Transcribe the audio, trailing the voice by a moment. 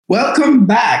Welcome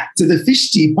back to the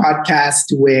Fish Tea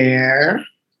podcast, where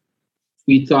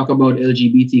we talk about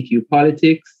LGBTQ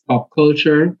politics, pop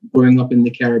culture, growing up in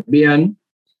the Caribbean,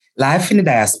 life in the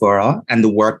diaspora, and the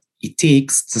work it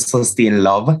takes to sustain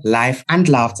love, life, and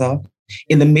laughter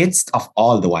in the midst of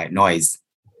all the white noise.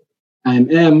 I'm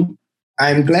M.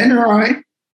 I'm Glenroy.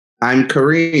 I'm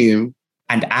Kareem.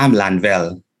 And I'm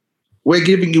Lanvell. We're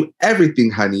giving you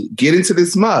everything, honey. Get into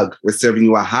this mug. We're serving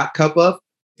you a hot cup of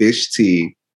fish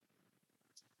tea.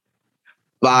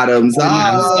 Bottoms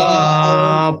up.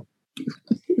 Oh,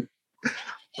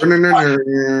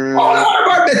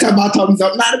 better bottoms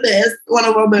up, not the best. One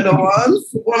of our better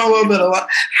ones.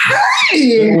 Hi.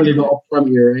 You can only go up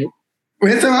from here, right?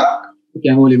 What's up? You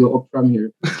can only go up from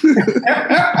here.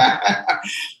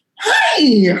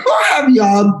 Hi, how have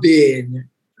y'all been?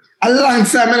 A long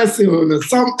time soon.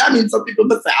 Some people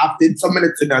must have been some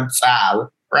minutes in a child,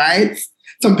 right?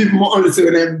 Some people might only see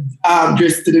them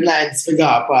dressed to the nines figure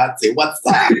party. What's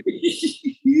that?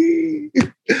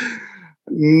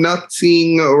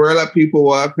 Nothing. A lot of people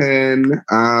walking.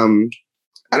 I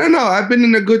don't know. I've been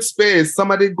in a good space.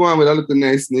 Somebody go on with a little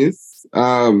niceness,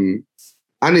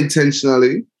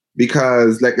 unintentionally,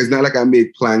 because it's not like I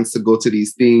made plans to go to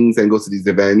these things and go to these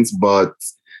events, but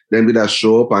then we just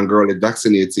show up and girl is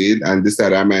vaccinated and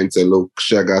decided I'm going to look,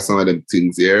 share some of them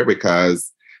things here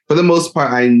because for the most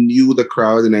part, I knew the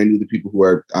crowd and I knew the people who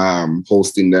were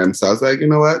hosting them. So I was like, you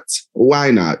know what?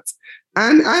 Why not?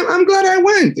 And I'm glad I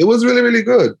went. It was really, really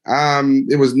good.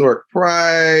 It was Newark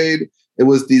Pride. It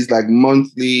was these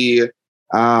monthly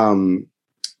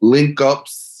link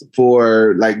ups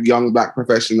for young Black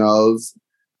professionals.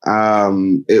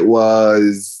 It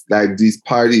was these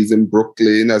parties in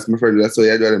Brooklyn. As my friend, that's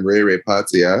why I do them Ray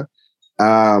party. Yeah.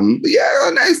 A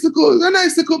nice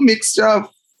little mixture of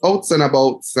outs and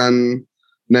abouts and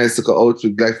nice little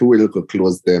outfit, for we little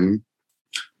clothes them.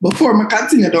 Before I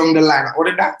continue down the line, what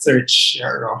did that search?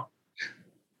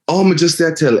 I just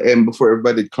tell M before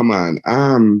everybody come on.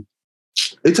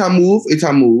 It's a move.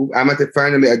 I'm at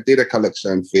finally a data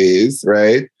collection phase,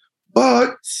 right?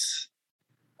 But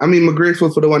I'm grateful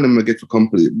for the one I'm gonna get to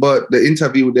complete. But the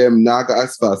interview with them not got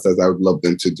as fast as I would love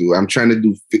them to do. I'm trying to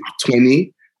do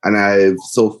 20, and I've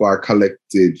so far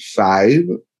collected 5.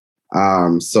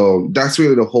 So that's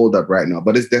really the hold up right now,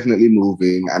 but it's definitely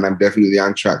moving and I'm definitely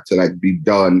on track to be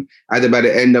done either by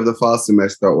the end of the fall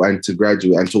semester and to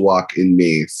graduate and to walk in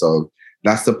May. So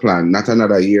that's the plan. Not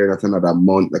another year, not another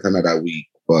month, not another week,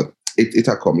 but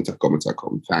it'll come.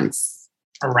 Thanks.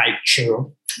 All right,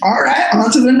 true. All right,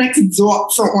 on to the next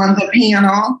doctor on the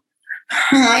panel.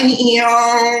 Hi,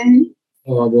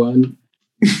 Oh, go on.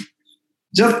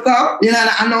 Just an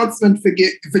announcement,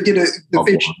 forget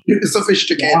the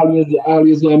sophisticated.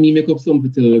 Always want me make up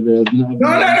something to the girls. No.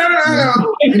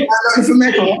 It's a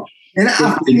makeup. And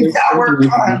after that work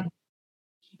on.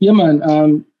 Yeah, man.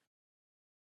 I'm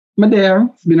there.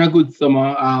 It's been a good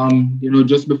summer.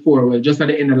 Just at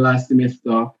the end of the last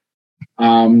semester,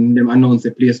 them announced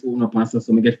the place open up and stuff,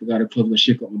 so I forgot to close the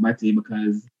shake up my body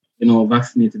because,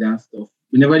 vaccinated and stuff.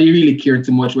 We never really cared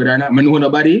too much whether or not I know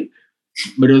nobody.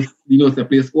 But just, the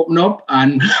place open up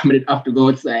and I didn't have to go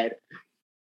outside.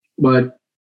 But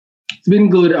it's been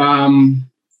good.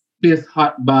 Place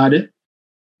hot, bad.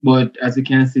 But as you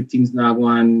can see, things now go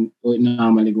on how it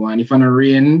normally go on. If it's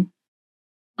rain,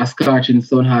 a scorching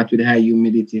sun hot with high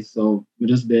humidity. So we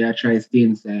just there try to stay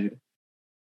inside.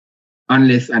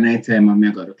 Unless at night time I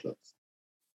may go to clubs.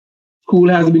 School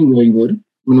has been going good.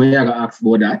 When we got asked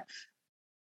about that.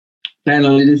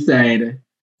 Finally decide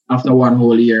after one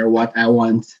whole year what I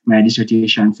want my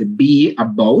dissertation to be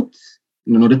about.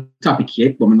 I don't know the topic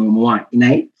yet, but I know I want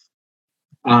tonight.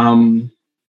 And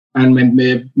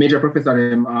my major professor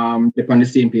they're on the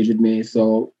same page with me.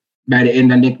 So by the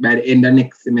end of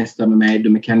next semester, I might do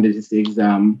my candidacy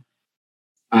exam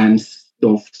and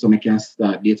stuff so I can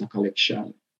start data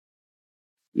collection.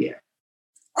 Yeah.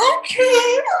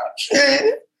 Okay.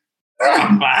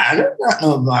 Not bad.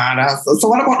 So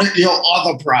what about your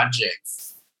other projects?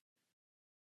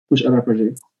 Which other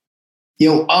project?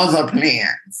 Your other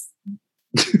plans.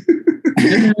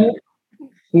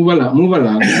 Move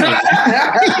along.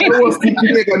 I was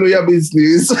thinking I know your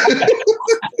business. Okay.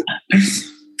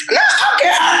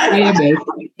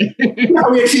 Now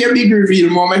we see a big reveal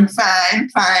moment. Fine.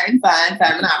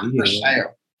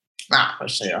 Nah, for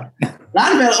sure.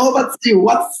 Lanvell, over to you.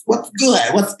 What's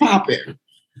good? What's popping?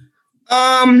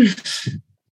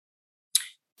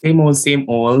 Same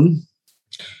old.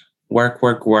 Work.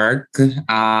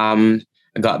 I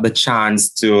got the chance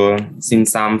to,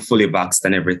 since I'm fully vaxxed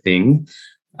and everything,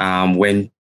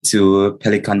 went to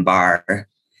Pelican Bar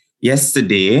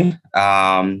yesterday.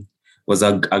 was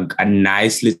a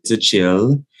nice little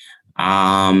chill.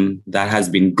 That has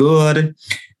been good.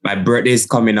 My birthday is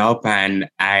coming up and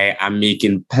I am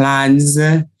making plans.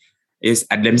 Them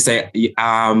say,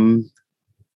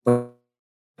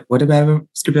 what did the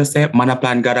scripture say? Man a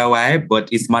plan God a wife, but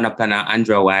it's man a plan and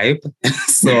Andrew wife.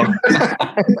 So,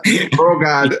 bro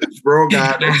God.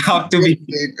 I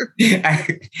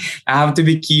have to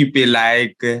be keeping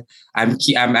like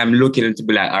I'm looking to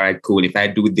be like, all right, cool. If I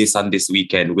do this on this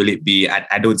weekend, will it be?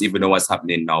 I don't even know what's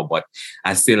happening now, but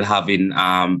I still having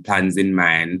plans in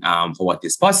mind for what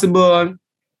is possible.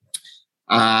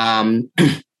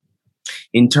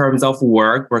 In terms of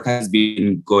work has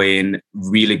been going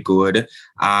really good.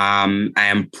 I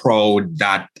am proud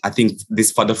that I think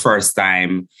this for the first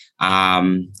time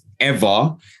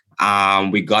ever,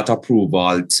 we got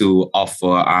approval to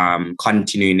offer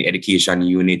continuing education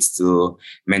units to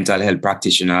mental health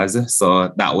practitioners.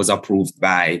 So that was approved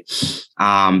by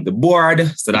the board.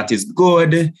 So that is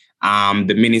good.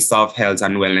 The Minister of Health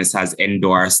and Wellness has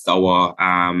endorsed our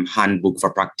handbook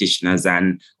for practitioners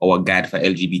and our guide for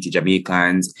LGBT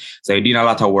Jamaicans. So we're doing a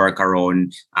lot of work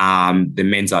around the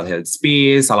mental health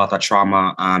space, a lot of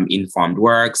trauma informed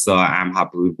work. So I'm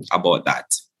happy about that.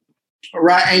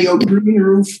 Right, and your Green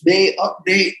Roof Day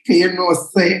update, can you know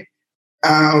say?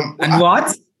 And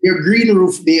what? Your Green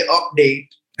Roof Day update.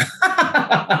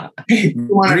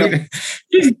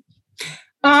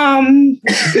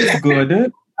 It's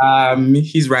good.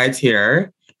 He's right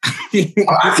here. I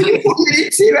think you put me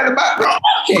to see that about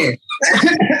okay.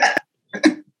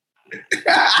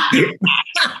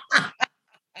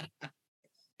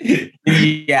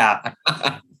 Yeah.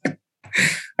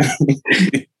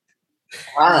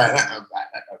 All right, not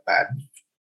bad.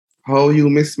 How you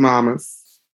miss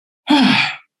mamas?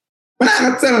 But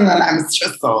I'm telling you that I'm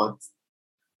stressed out.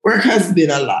 Work has been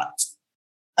a lot.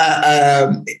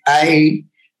 I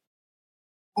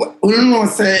don't know,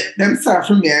 say them start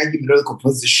from me and give me a little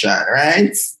position,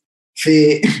 right?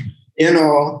 For,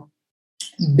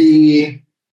 be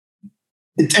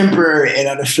the temporary head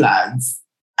of the flags.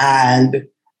 And,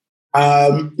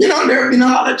 there have been a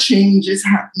lot of changes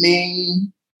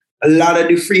happening, a lot of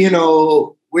different,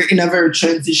 we're in a very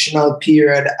transitional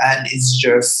period and it's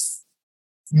just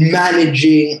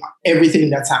managing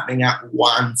everything that's happening at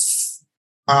once.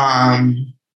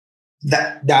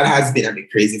 That has been a bit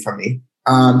crazy for me.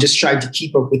 Just trying to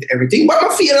keep up with everything. But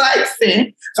I feel like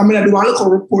saying, so I'm going to do a little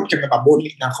report, come up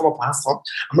and stuff.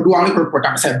 I'm going to do a little report,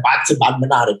 I'm going to say bad to bad, but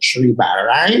not a tree bad,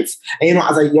 right? And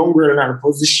as a young girl in a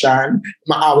position,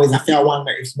 I feel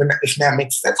wonder if that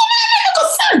makes sense.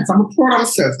 I'm proud of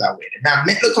myself that way. Now,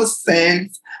 make little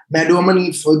sense. I do what I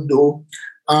need to do.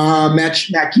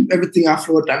 I keep everything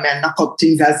afloat and I knock up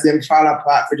things as them fall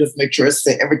apart for just make sure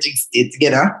everything stays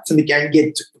together so we can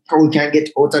get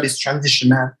out of this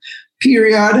transitional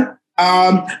period.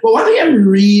 But what I am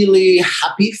really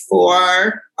happy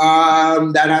for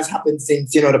that has happened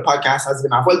since, the podcast has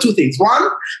been off. Well, two things. One,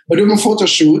 we're doing a photo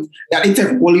shoot that it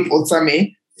takes wholly out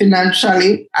me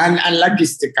financially and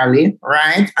logistically,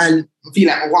 right? And I feel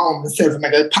like wow, myself, I'm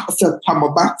going to pat myself on my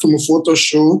back for my photo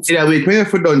shoot. Yeah, wait, when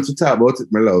you're done to talk about it,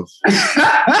 my love.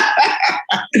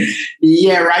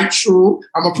 Yeah, right, true.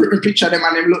 I'm going to put a picture of them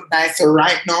and them look nicer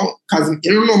right now because I'm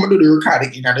going to do the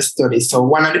recording in the study. So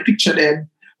one of the picture them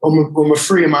when we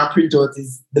frame and print out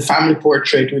is the family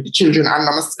portrait with the children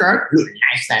under my skirt. Look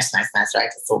nice,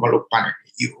 right? So I'm going to look on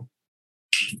you.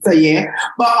 So yeah,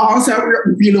 but also I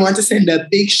really want to send a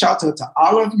big shout out to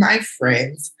all of my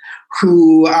friends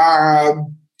who are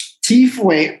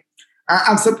Tiefway.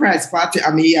 I'm surprised party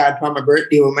at me yard for my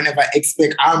birthday when I never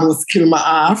expect almost kill my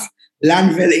half.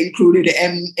 Landville included,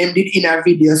 M did in a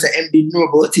video, so M did know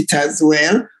about it as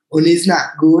well. And it's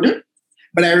not good.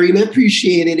 But I really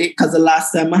appreciated it because the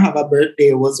last time I have a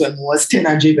birthday was when I was 10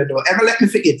 and Javen don't ever let me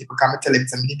forget it because I tell him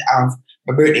something to have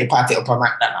a birthday party up at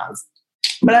McDonald's.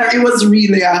 But it was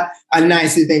really a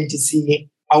nice event to see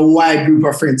a wide group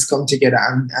of friends come together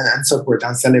and support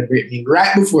and celebrate me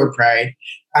right before Pride.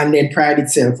 And then Pride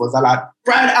itself was a lot.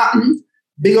 Pride happened.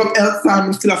 Big up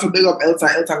Elton. Still have to big up Elton.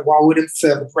 Elton go on with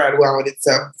himself. Pride go on with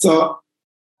itself. So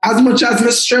as much as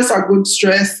the stress are good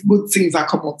stress, good things are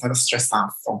come out of the stress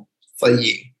and so. So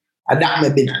yeah. And that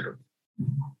may be nice.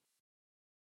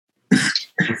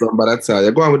 So by that time,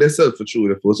 you're going with yourself for true,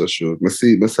 the photo shoot. I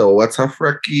see myself, what's a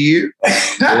fracky?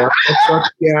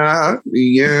 Yeah.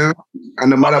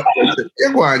 And the mother,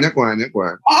 you're going.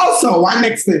 Also, one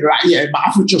next thing, right here, but I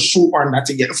have to just show on that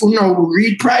again. If you know,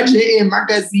 read Project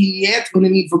magazine yet, you're going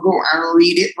to need to go and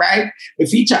read it, right? The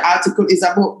feature article is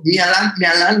about me and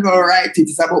Landville, right? It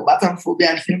is about bottom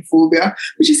phobia and film phobia,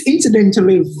 which is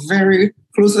incidentally very,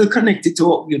 closely connected to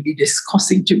what we'll be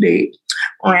discussing today,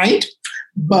 right?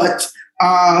 But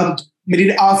we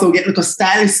did also get like a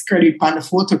stylist credit on the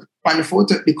photo,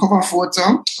 the cover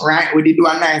photo, right? We did do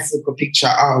a nice little picture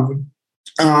of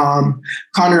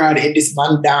Conrad in this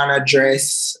bandana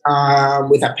dress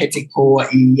with a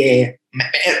petticoat. Yeah,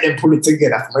 they pull it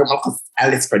together. So I'm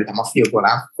stylist credit. I'm a feel good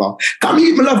after. Come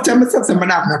here, I love to tell myself I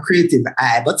have no creative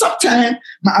eye, but sometimes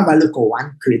I have a look at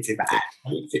one creative eye.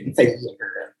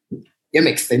 It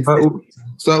makes sense.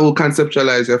 So we'll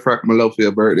conceptualize your frack my love for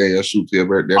your birthday, your shoot for your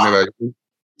birthday.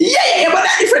 Yeah, but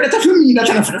that's different. That's for me. That's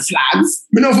not for the flags.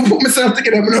 I don't put myself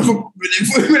together. I don't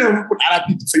put other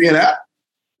people together.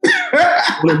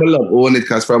 I love own it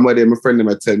because from what my friend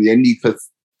them tell me, you need to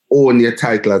own your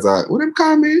title as a, what them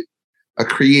call me? A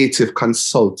creative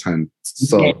consultant.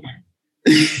 So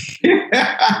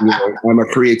I'm a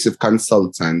creative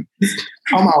consultant.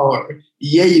 Come on.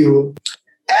 Yeah, you.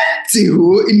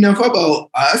 Anywho, enough about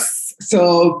us.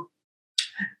 So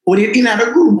we did in a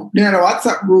group, in a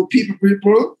WhatsApp group,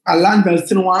 people, Landville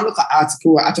still want to look at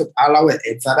article I took all our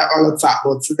heads. So that's all I talk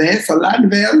about today. So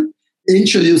Landville,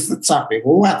 introduce the topic.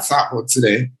 What's up about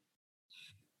today?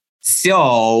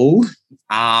 So,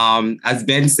 as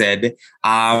Ben said,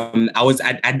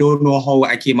 I don't know how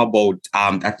I came about.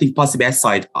 I think possibly I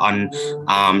saw it on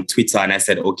Twitter and I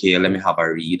said, okay, let me have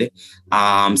a read.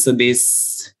 So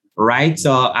this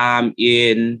writer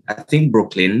in, I think,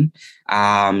 Brooklyn,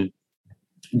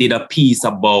 did a piece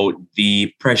about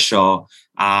the pressure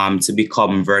to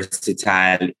become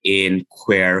versatile in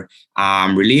queer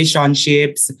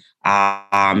relationships.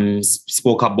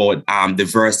 Spoke about the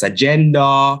verse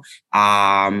agenda,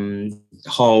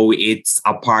 how it's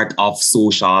a part of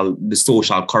the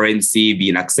social currency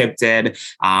being accepted.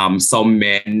 Some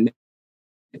men,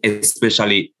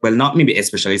 especially, well, not maybe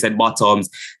especially, said bottoms,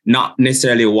 not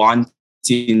necessarily wanting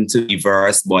to be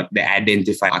verse, but they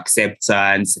identify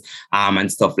acceptance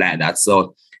and stuff like that.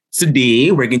 So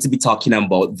today we're going to be talking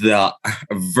about the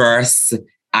verse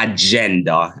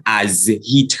agenda, as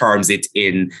he terms it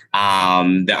in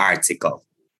the article.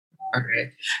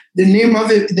 Okay. The name of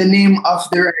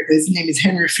the writer's name is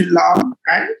Henry Phillon,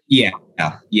 right? Yeah.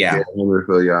 Henry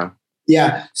Phil, yeah.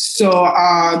 Yeah. So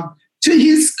to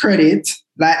his credit,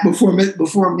 like before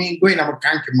me going on a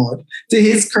cranky mode, to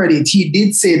his credit, he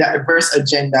did say that the verse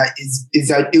agenda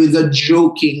it was a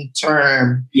joking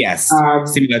term. Yes.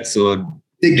 Similar to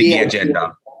the gay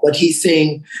agenda. But he's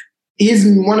saying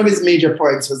one of his major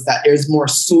points was that there's more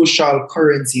social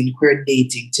currency in queer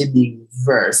dating to being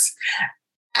verse.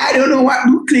 I don't know what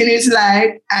Brooklyn is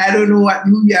like. I don't know what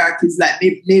New York is like.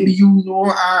 Maybe you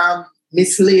know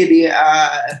Miss Lady,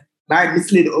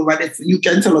 Miss Lady over there. So you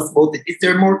can tell us about it. Is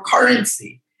there more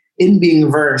currency in being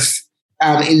verse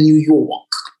in New York?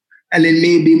 And then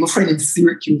maybe my friend in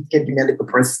Syracuse can give me a little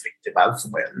perspective as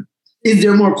well. Is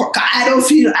there more? I don't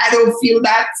feel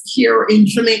that here in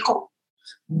Jamaica.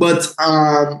 But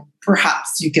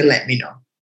perhaps you can let me know.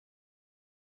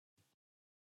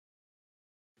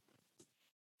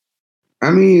 I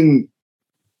mean,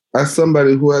 as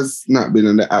somebody who has not been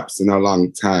in the apps in a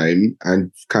long time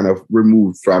and kind of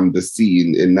removed from the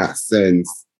scene in that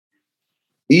sense,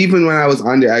 even when I was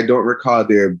on there, I don't recall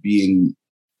there being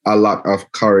a lot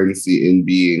of currency in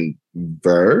being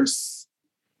verse.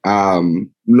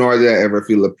 Nor did I ever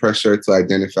feel the pressure to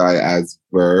identify as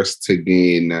verse to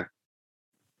gain, I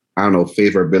don't know,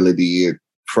 favorability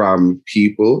from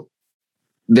people.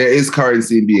 There is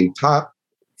currency in being top,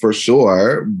 for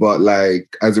sure, but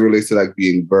like as it relates to like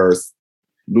being verse,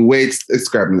 the way it's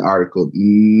described in the article,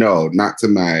 no, not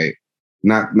from my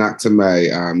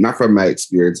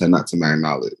experience and not to my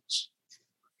knowledge.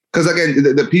 Because again,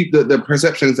 the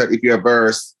perception is that if you're a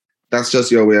verse, that's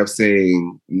just your way of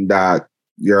saying that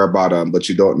you're a bottom, but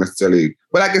you don't necessarily.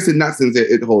 But I guess in that sense,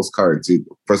 it holds currency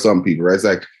for some people, right? It's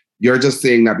like, you're just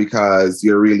saying that because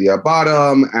you're really a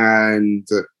bottom and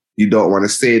you don't want to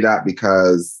say that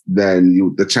because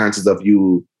then the chances of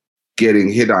you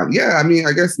getting hit on. Yeah, I mean,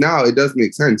 I guess now it does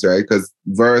make sense, right? Because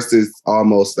verse is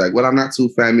almost like, well, I'm not too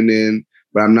feminine,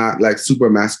 but I'm not like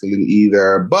super masculine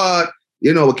either. But,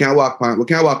 you know, we can't walk on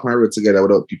a road together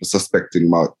without people suspecting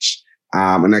much.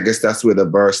 And I guess that's where the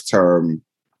verse term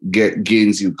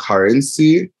gains you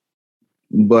currency.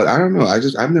 But I don't know.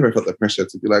 I've never felt the pressure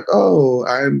to be like, oh,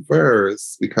 I'm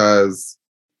verse, because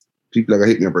people are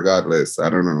gonna hit me up regardless. I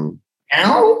don't know.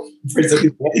 Ow! It's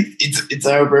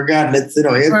a regardless, you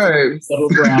know. Right. So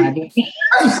glad.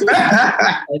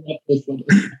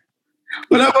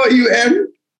 What about you, Em?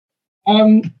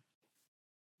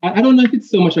 I don't know if it's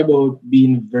so much about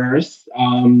being verse,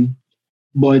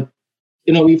 but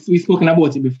you know, we've spoken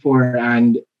about it before,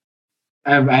 and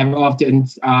I've often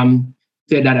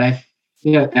say that I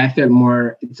felt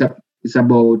more it's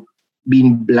about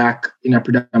being Black in a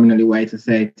predominantly white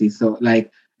society. So like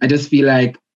I just feel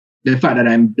like the fact that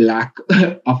I'm Black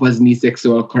offers me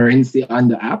sexual currency on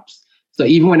the apps. So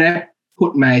even when I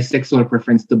put my sexual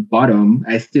preference to bottom,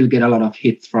 I still get a lot of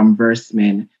hits from verse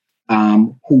men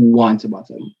who want a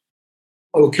bottom.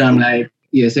 Okay. So I'm like,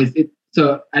 yes.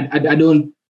 So I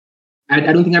don't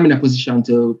think I'm in a position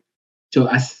to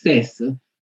assess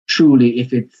truly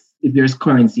if there's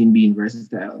currency in being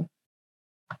versatile.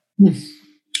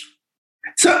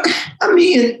 So I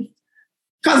mean,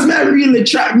 because I really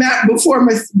try before I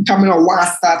coming on one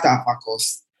start off of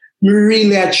course,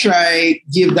 I try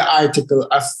give the article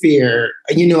a fair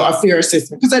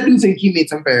assessment, because I do think he made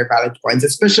some very valid points,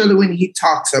 especially when he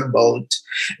talks about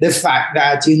the fact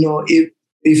that,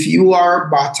 if you are a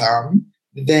bottom,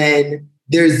 then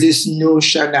there's this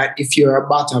notion that if you're a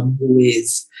bottom who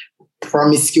is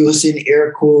promiscuous in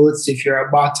air quotes, if you're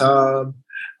a bottom,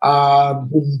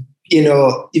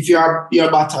 if you're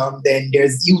a bottom, then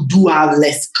you do have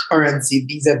less currency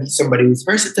vis-a-vis somebody who's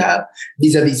versatile,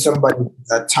 vis-a-vis somebody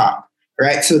who's a top,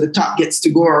 right? So the top gets to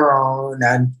go around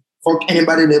and fuck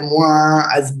anybody them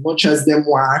want as much as them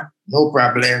want, no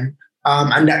problem.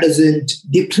 And that doesn't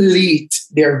deplete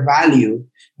their value.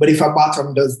 But if a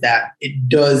bottom does that, it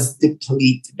does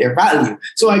deplete their value.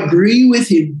 So I agree with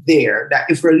him there that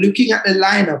if we're looking at the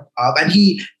lineup of, and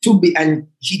he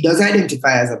does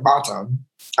identify as a bottom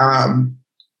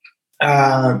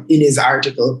in his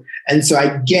article. And so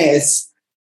I guess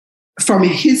from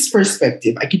his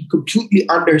perspective, I can completely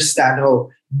understand how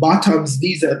bottoms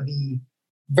vis-a-vis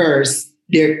verse,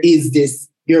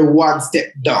 you're one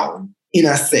step down in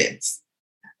a sense.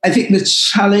 I think the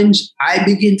challenge I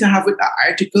begin to have with the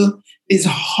article is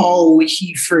how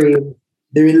he framed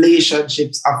the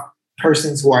relationships of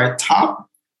persons who are top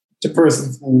to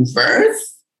persons who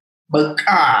verse. But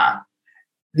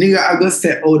nigga, I just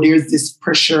say, there's this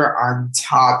pressure on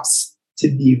tops to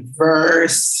be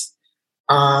verse,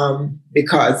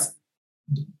 because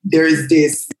there's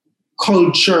this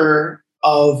culture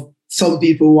of some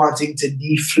people wanting to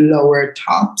deflower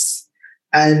tops.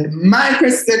 And my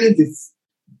question is this.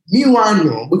 Me want to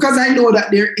know, because I know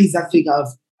that there is a thing of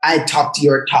I top to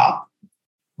your top.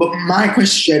 But my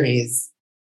question is,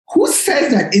 who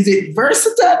says that? Is it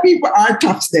versatile people or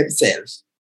tops themselves?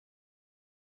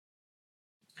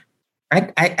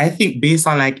 I think based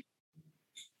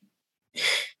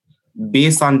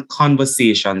on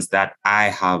conversations that I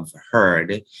have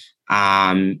heard,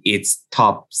 it's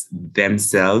tops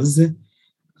themselves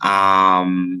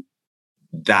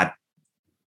that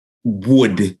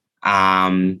would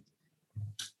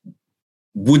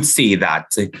say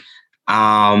that.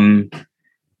 I'm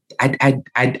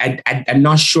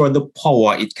not sure the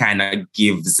power it kind of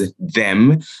gives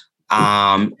them,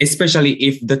 especially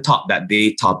if the top that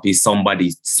they top is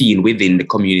somebody seen within the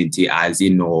community as,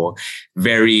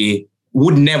 very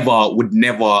would never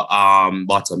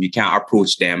bottom. You can't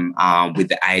approach them with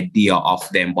the idea of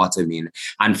them bottoming.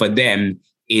 And for them,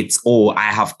 it's,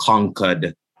 I have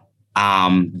conquered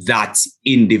that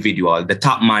individual, the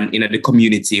top man in the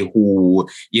community who,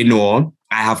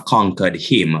 I have conquered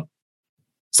him.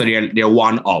 So they're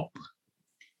one up.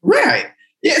 Right.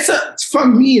 Yeah, so for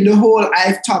me, the whole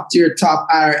I've topped your top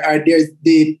are there's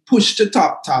the push to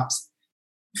tops.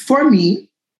 For me,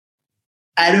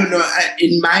 I don't know,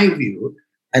 in my view,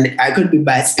 and I could be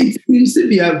biased, it seems to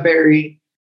be a very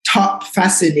top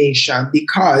fascination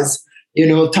because,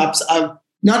 tops have,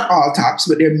 not all tops,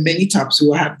 but there are many tops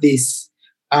who have this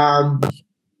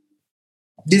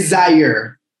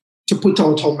desire to put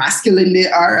out how masculine they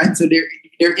are. And so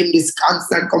they're in this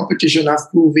constant competition of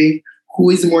proving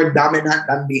who is more dominant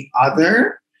than the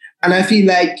other. And I feel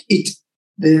like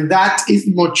that is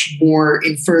much more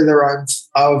in furtherance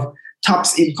of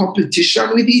tops in competition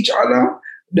with each other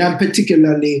than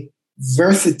particularly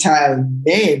versatile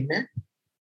men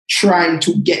trying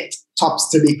to get tops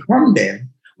to become them.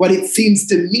 What it seems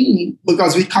to me,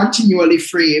 because we continually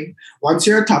frame, once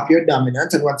you're a top, you're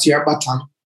dominant, and once you're a bottom,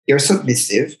 you're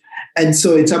submissive. And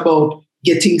so it's about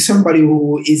getting somebody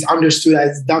who is understood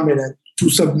as dominant to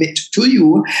submit to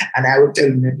you. And I will tell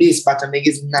you this, bottoming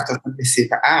is not a submissive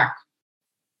act.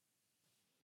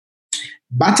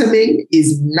 Bottoming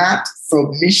is not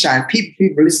submission.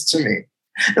 People listen to me.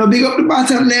 Now, big up the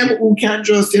bottom them who can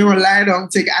just lie down,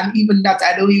 and even that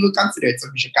I don't even consider it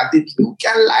submission, because you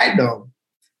can lie down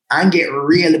and get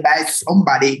reeled by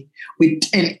somebody with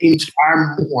 10-inch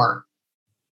or more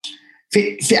for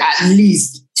at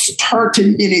least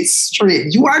 30 minutes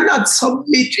straight. You are not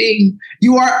submitting.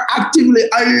 You are actively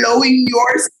allowing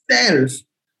yourself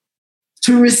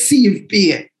to receive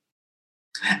pain.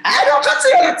 I don't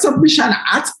consider that submission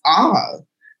at all.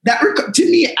 To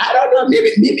me, I don't know.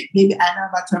 Maybe I know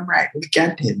that I'm right. We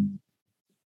can't tell.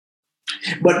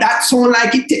 But that sound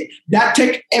like that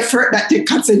take effort, that take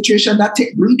concentration, that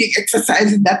take breathing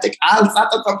exercises, that take all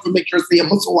sorts of stuff to make sure your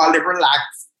muscle while they relax.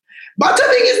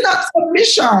 Bottoming is not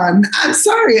submission. I'm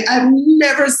sorry, I've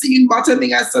never seen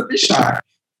bottoming as submission.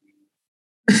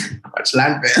 Much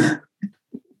land there.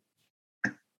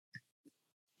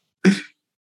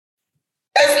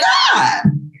 It's not.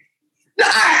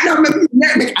 No,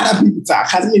 make other people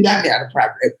talk. Because me, that the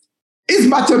problem. Is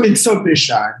bottoming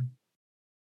submission?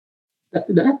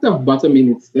 The act of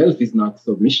bottoming itself is not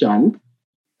submission.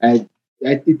 It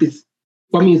is,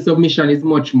 for me, submission is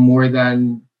much more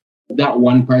than that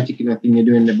one particular thing you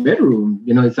do in the bedroom.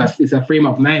 You know, it's a frame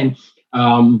of mind.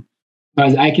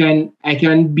 Because I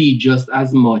can be just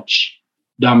as much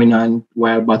dominant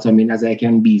while bottoming as I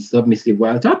can be submissive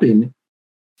while topping.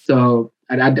 So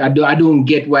I don't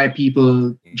get why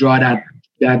people draw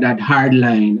that hard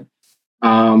line,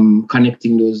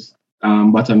 connecting those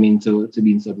bottoming to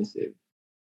being submissive.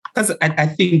 Because I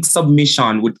think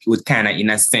submission would kind of, in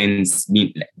a sense,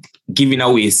 mean giving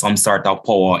away some sort of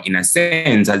power, in a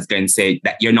sense, as Glenn said,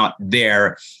 that you're not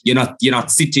there, you're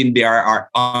not sitting there or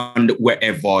on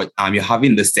wherever you're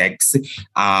having the sex,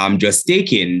 just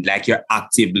taking, like you're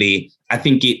actively. I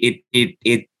think it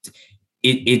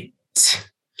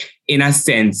in a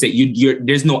sense that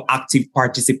there's no active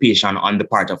participation on the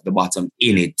part of the bottom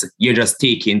in it. You're just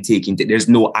taking. There's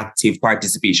no active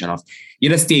participation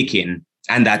you're just taking.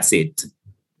 And that's it.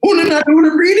 Oh, no,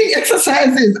 the breathing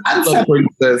exercises.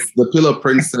 The Pillow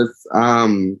Princess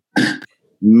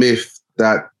myth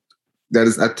that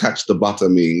is attached to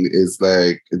bottoming is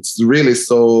like, it's really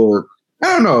so,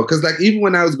 I don't know, because like even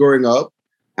when I was growing up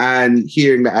and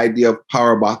hearing the idea of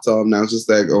power bottom, I was just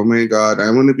like, oh my God,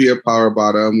 I want to be a power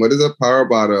bottom. What is a power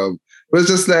bottom? But it's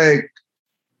just like,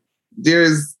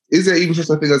 is there even such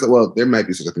a thing as, well, there might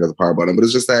be such a thing as a power bottom, but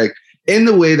it's just like, in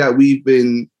the way that we've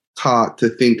been taught to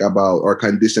think about or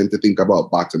conditioned to think about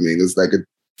bottoming, is like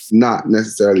it's not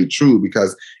necessarily true,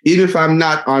 because even if I'm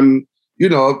not on,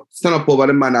 stand up over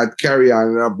the man, I'd carry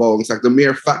on and bounce, like the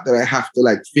mere fact that I have to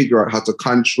like figure out how to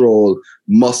control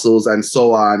muscles and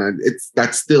so on, and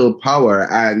that's still power.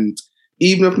 And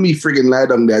even if me friggin' lie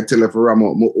down there till if I ram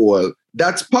out my oil,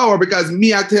 that's power, because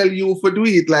me, I tell you for do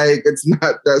it, like it's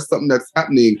not, that's something that's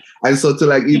happening. And so to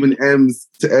like even M's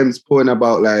point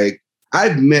about like,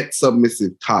 I've met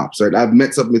submissive tops, right? I've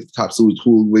met submissive tops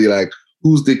who really like,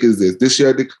 whose dick is this? This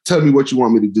your dick? Tell me what you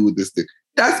want me to do with this dick.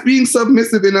 That's being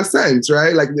submissive in a sense,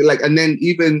 right? Like, and then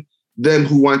even them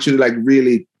who want you to like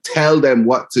really tell them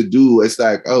what to do, it's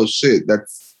like, oh shit,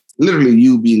 that's literally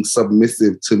you being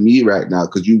submissive to me right now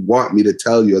because you want me to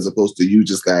tell you, as opposed to you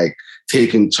just like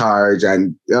taking charge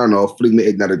and, I don't know, fling the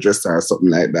egg at a dresser or something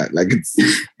like that. Like it's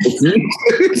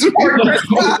more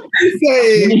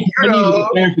saying, I need a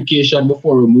clarification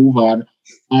before we move on.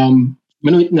 I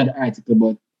know it's not the article,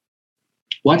 but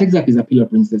what exactly is a Pillow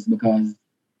Princess? Because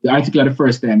the article the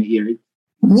first time I hear it.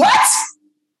 What?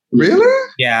 Really?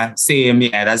 Yeah, same.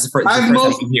 Yeah, that's the first I've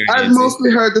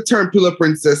mostly heard the term Pillow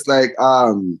Princess like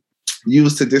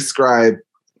used to describe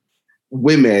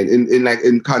women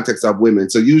in context of women.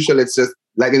 So usually it's just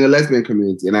like in the lesbian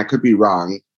community, and I could be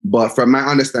wrong, but from my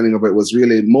understanding of it was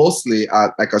really mostly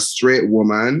like a straight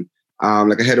woman,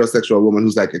 like a heterosexual woman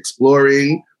who's like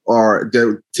exploring, or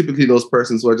they're typically those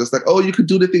persons who are just like, oh, you could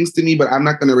do the things to me, but I'm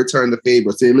not going to return the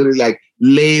favor. So they literally like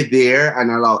lay there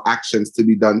and allow actions to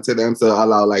be done to them. So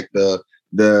allow like the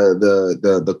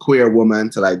queer woman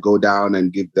to like go down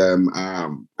and give them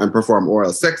and perform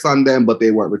oral sex on them, but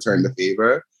they won't return the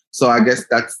favor. So I guess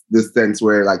that's the sense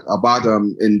where like a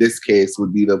bottom in this case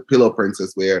would be the Pillow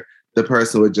Princess, where the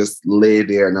person would just lay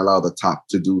there and allow the top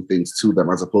to do things to them,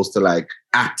 as opposed to like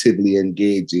actively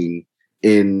engaging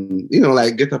in,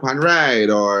 like get up and ride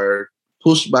or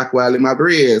push back while in my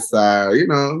brace,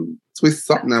 twist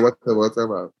something or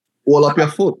whatever. Hold up your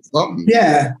foot, something.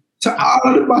 Yeah. To all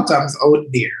of the bottoms out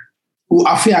there who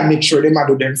I feel make sure they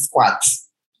do them squats.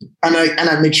 And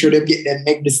I make sure they get them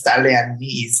neck, the stallion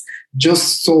knees,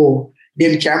 just so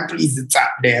them can please the top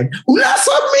them. Who not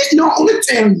submit? No, only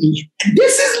tell me.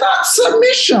 This is not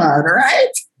submission,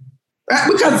 right?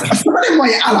 Because some of them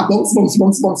want you all bounce,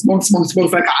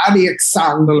 like an ADX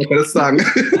song. Look at the song.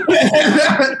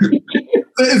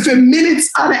 If a minute's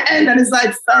on the end and it's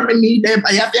like serving me them,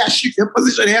 you have to shift your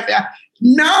position, you have to.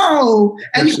 No.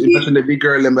 And imagine the big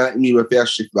girl like me with their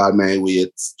shift by my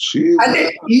weight. And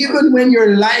then even when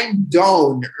you're lying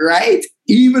down, right?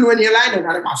 Even when you're lying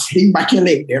down, I'm fling back your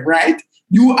leg there, right?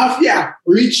 You have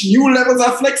reach new levels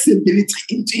of flexibility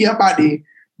into your body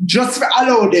just to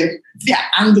allow them to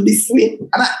angle this way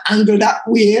and I angle that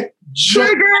way.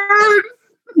 Triggered!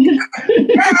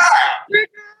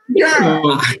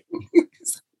 Yeah.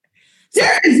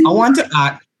 Yes. I want to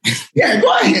ask. Yeah,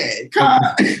 go ahead.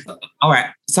 All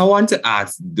right. So I want to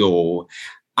ask though,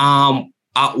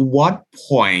 at what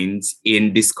point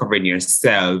in discovering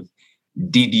yourself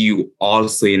did you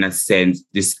also, in a sense,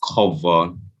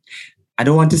 discover, I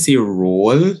don't want to say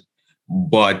role,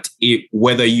 but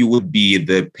whether you would be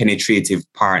the penetrative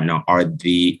partner or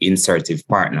the insertive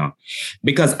partner?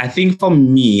 Because I think for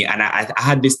me, and I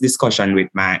had this discussion with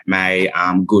my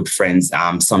good friends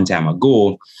some time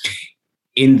ago,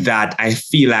 in that I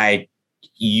feel like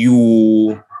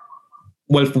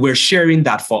we're sharing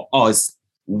that for us.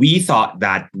 We thought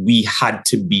that we had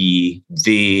to be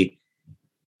the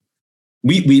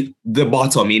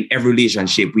bottom in every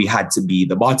relationship. We had to be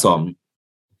the bottom.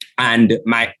 And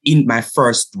in my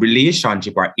first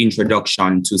relationship or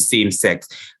introduction to same-sex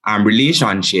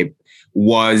relationship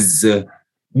was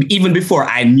even before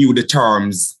I knew the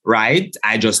terms, right?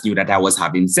 I just knew that I was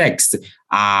having sex.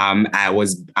 I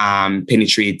was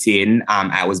penetrating.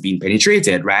 I was being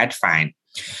penetrated, right? Fine.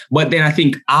 But then I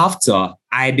think after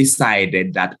I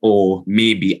decided that,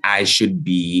 maybe I should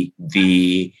be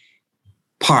the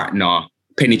partner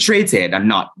penetrated and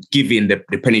not giving the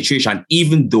penetration,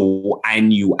 even though I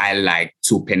knew I like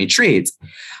to penetrate.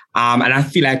 And I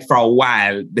feel like for a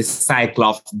while, the cycle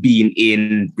of being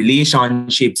in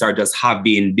relationships or just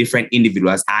having different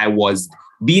individuals, I was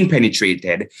being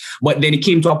penetrated. But then it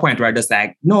came to a point where I just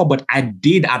like, no, but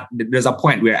there's a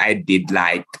point where I did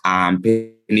like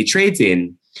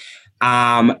penetrating.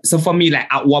 So for me,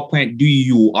 like at what point do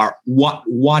you, or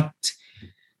what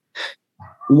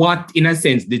in a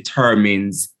sense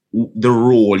determines the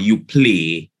role you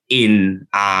play in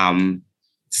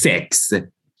sex?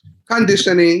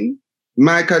 Conditioning.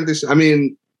 My condition. I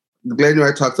mean, Glenn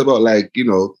Wright talks about like,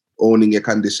 owning your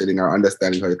conditioning or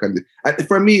understanding how you condition.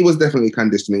 For me, it was definitely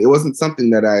conditioning. It wasn't something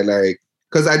that I like,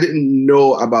 because I didn't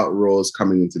know about roles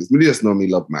coming into this. Me just know me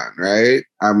love man, right?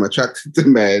 I'm attracted to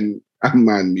men. I'm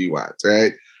man me what,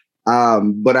 right?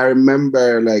 But I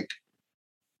remember like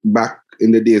back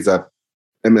in the days of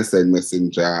MSN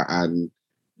Messenger and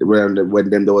when there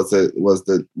was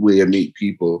the way you meet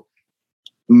people.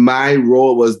 My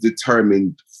role was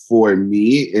determined for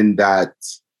me in that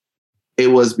it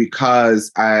was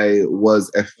because I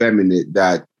was effeminate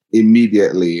that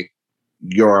immediately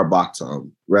you're a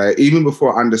bottom, right? Even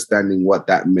before understanding what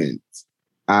that meant.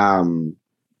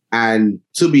 And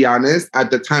to be honest,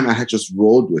 at the time I had just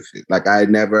rolled with it. Like I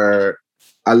never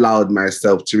allowed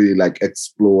myself to really like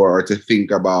explore or to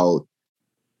think about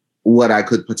what I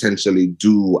could potentially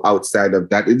do outside of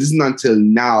that. It isn't until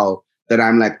now that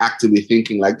I'm like actively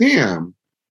thinking like, damn,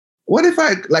 what if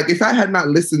I had not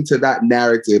listened to that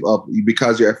narrative of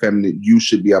because you're effeminate, you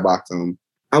should be a bottom.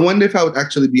 I wonder if I would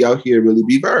actually be out here really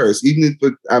be verse, even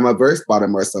if I'm a verse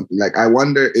bottom or something. Like, I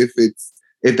wonder if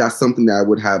that's something that I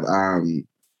would have,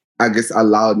 I guess,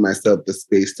 allowed myself the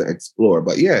space to explore.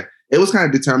 But yeah, it was kind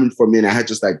of determined for me and I had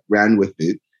just like ran with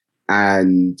it.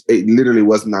 And it literally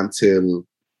wasn't until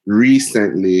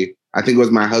recently, I think it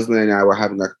was my husband and I were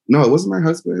having like, no, it wasn't my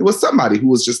husband. It was somebody who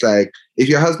was just like, if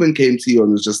your husband came to you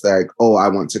and was just like, oh, I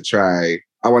want to try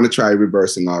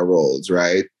reversing our roles,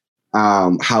 right?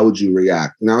 How would you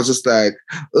react? And I was just like,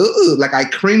 ugh, like I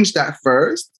cringed at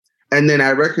first. And then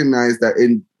I recognized that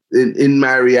in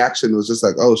my reaction, it was just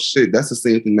like, oh shit, that's the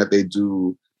same thing that they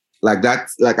do. Like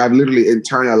that's like, I've literally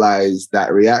internalized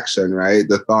that reaction, right?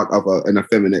 The thought of an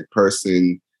effeminate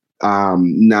person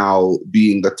now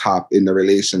being the top in the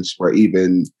relationship or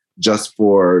even just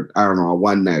for, I don't know, a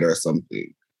one night or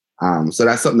something. So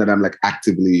that's something that I'm like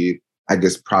actively, I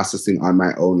guess, processing on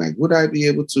my own. Like, should I be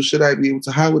able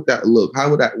to, how would that look?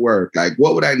 How would that work? Like,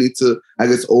 what would I need to, I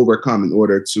guess, overcome in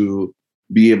order to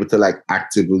be able to like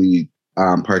actively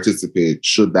participate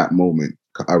should that moment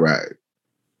arrive?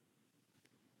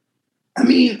 I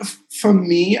mean, for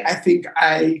me, I think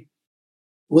I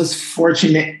was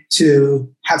fortunate to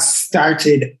have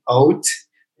started out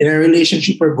in a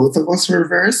relationship where both of us were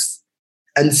verse.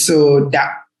 And so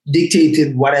that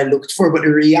dictated what I looked for. But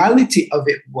the reality of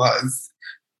it was,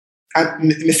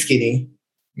 I'm skinny,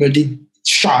 the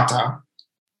shorter,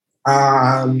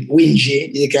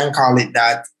 whingy, you can call it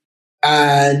that,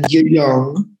 and you're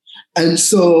young. And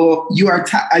so you are,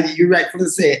 you rightfully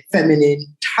say, feminine,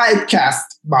 typecast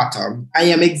bottom. I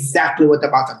am exactly what the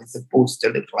bottom is supposed to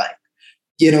look like,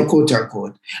 quote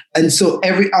unquote. And so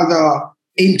every other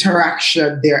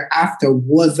interaction thereafter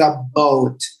was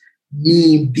about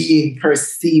me being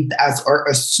perceived as or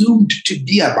assumed to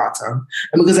be a bottom.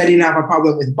 And because I didn't have a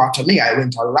problem with bottoming, I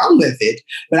went along with it.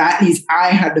 But at least I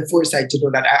had the foresight to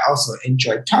know that I also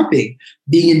enjoyed topping.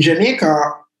 Being in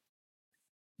Jamaica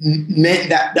meant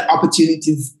that the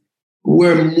opportunities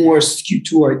were more skewed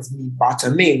towards me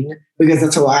bottoming because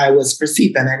that's how I was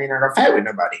perceived and I didn't have a fight with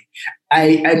nobody.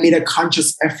 I made a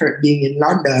conscious effort being in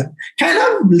London, kind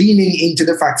of leaning into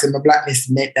the fact that my blackness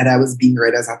meant that I was being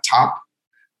read as a top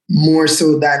more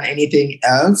so than anything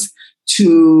else,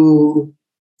 to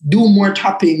do more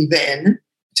topping then,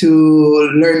 to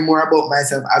learn more about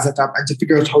myself as a top and to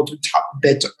figure out how to top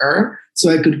better so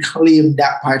I could claim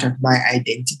that part of my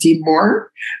identity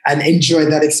more and enjoy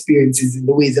that experiences in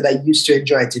the ways that I used to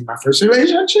enjoy it in my first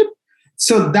relationship.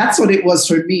 So that's what it was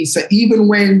for me. So even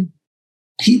when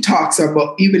he talks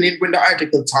about, when the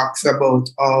article talks about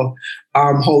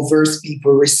how verse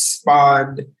people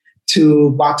respond to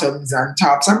bottoms and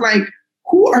tops, I'm like,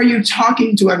 who are you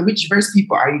talking to and which verse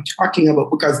people are you talking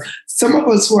about? Because some of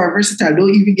us who are versatile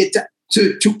don't even get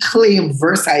to claim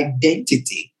verse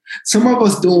identity. Some of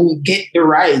us don't get the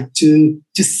right to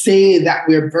say that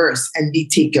we're verse and be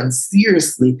taken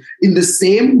seriously in the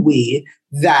same way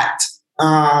that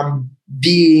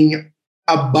being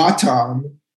a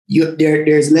bottom,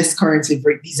 there's less currency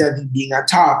for vis-a-vis being a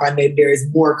top, and then there is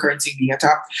more currency being a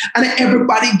top. And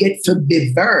everybody gets to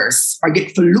be verse, or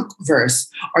get to look verse,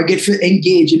 or get to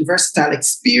engage in versatile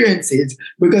experiences,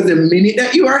 because the minute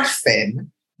that you are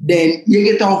femme, then you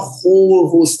get a whole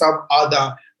host of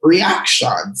other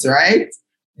reactions, right?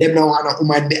 Them don't want a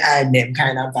woman behind them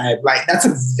kind of vibe. Like, that's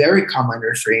a very common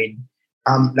refrain,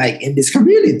 like in this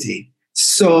community.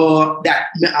 So that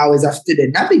I always have to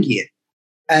then navigate.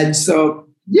 And so,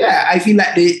 yeah, I feel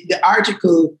like the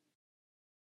article,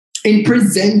 in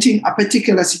presenting a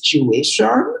particular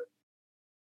situation,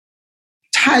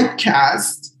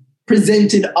 typecast,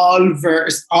 presented all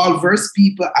verse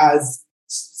people as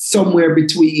somewhere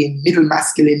between middle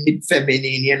masculine, mid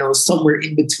feminine, somewhere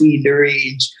in between the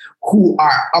range, who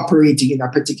are operating in a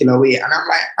particular way. And I'm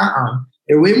like,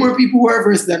 there are way more people who are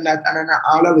verse than that, and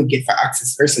all I would get for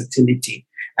access versatility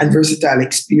and versatile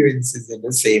experiences in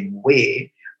the same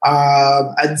way.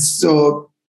 And so,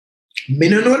 I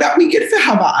don't know that we get to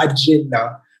have an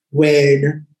agenda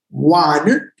when,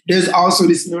 one, there's also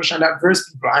this notion that verse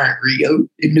people aren't real,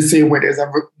 in the same way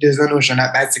there's a notion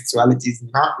that bisexuality is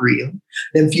not real.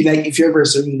 Then feel like if you're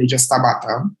verse, you're really just a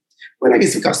bottom. Well, I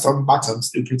guess because some bottoms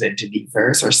do pretend to be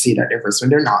verse or say that they're verse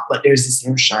when they're not, but there's this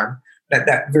notion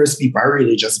that verse people are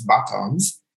really just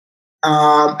bottoms.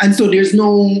 And so there's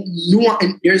no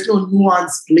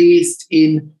nuance placed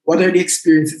in what are the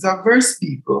experiences of verse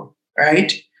people,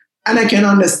 right? And I can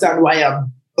understand why a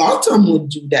bottom would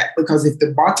do that, because if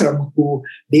the bottom, who,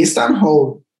 based on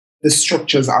how the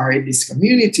structures are in this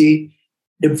community,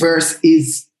 the verse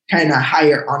is kind of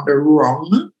higher on the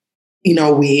rung in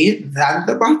a way than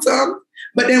the bottom.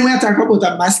 But then when I talk about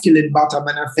a masculine bottom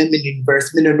and a feminine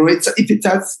verse, I don't know if it's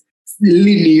as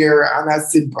linear and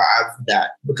as simple as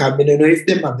that, because I don't know if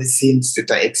they have the same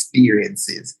set of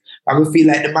experiences. I would feel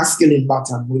like the masculine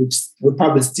bottom would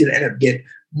probably still end up get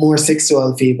more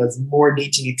sexual favors, more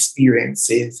dating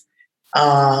experiences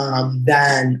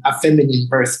than a feminine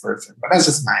verse person. But that's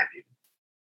just my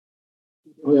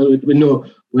opinion. Well,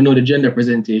 we know the gender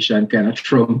presentation kind of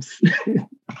trumps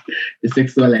the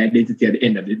sexual identity at the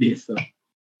end of the day. So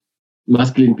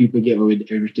masculine people get away with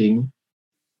everything.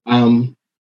 For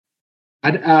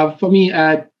me,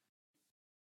 I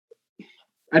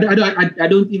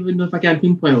don't even know if I can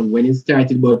pinpoint when it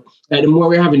started, but the more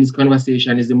we're having this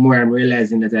conversation is the more I'm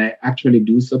realizing that I actually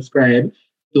do subscribe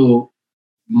to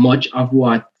much of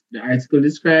what the article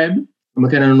described. I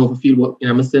kind of don't know if I feel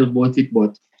myself about it,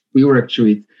 but we work through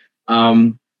it.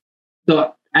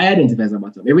 So I identify as a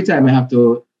bottom. Every time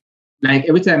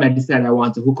I decide I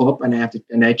want to hook up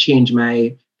and I change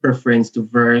my preference to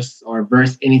verse or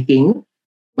verse anything,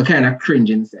 I kind of cringe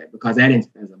inside because I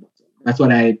identify as a bottom. That's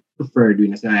what I prefer doing.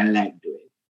 That's what I like doing.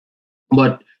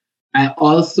 But I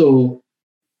also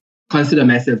consider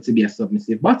myself to be a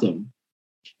submissive bottom.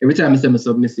 Every time I say I'm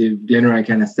submissive, Glenroy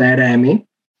kind of side-eye me.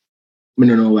 I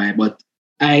don't know why, but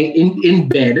in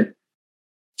bed,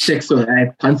 sexual,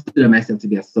 I consider myself to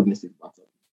be a submissive bottom.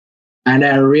 And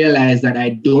I realize that I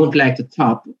don't like to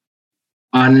top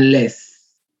unless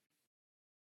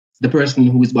the person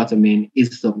who is bottoming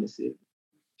is submissive.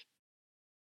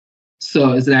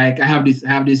 So it's like I have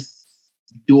this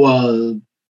dual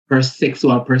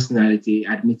sexual personality,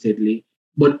 admittedly,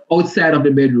 but outside of the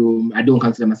bedroom, I don't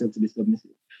consider myself to be submissive.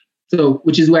 So,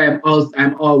 which is why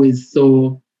I'm always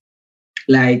so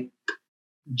like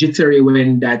jittery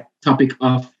when that topic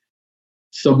of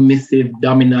submissive,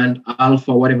 dominant,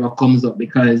 alpha, whatever comes up,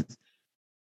 because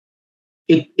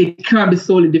it can't be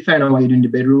solely defined on what you do in the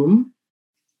bedroom.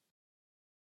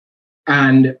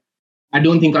 And I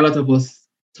don't think a lot of us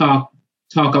talk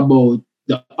about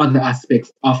the other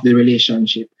aspects of the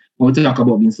relationship when we talk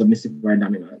about being submissive or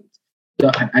dominant.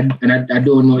 So I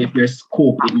don't know if there's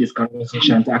scope in this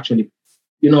conversation to actually,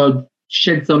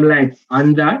 shed some light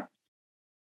on that.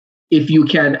 If you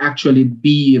can actually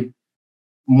be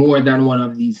more than one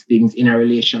of these things in a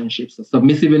relationship. So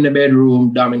submissive in the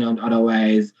bedroom, dominant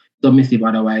otherwise, submissive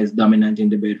otherwise, dominant in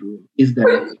the bedroom. Is that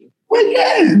okay? Well,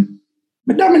 yeah.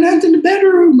 But dominant in the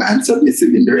bedroom and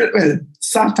submissive in the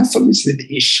sort of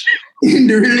submissive-ish in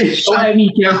the relationship. So I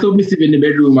mean, you're submissive in the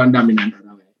bedroom and dominant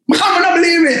otherwise. I don't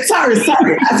believe it. Sorry.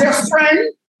 As your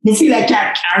friend, you feel like you're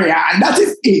a carrier, and that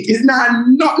is it. It's not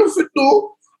nothing to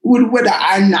do with whether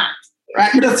I'm not.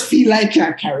 Right? You just feel like you're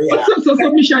a carrier. So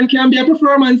submission can be a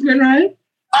performance, then, right?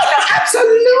 Oh, no,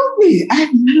 absolutely.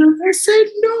 I've never said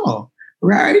no.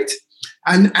 Right?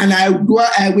 And I will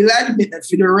admit that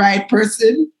for the right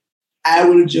person, I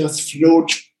will just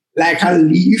float like a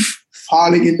leaf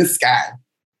falling in the sky.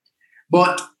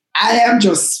 But I am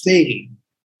just saying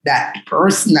that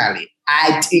personally,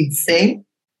 I think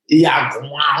yeah,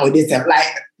 wow, this is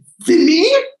like, to me,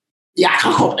 yeah, I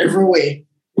come everywhere.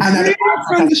 And then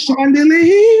from the chandelier.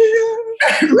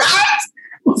 Right?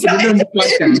 It's just the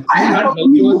image I have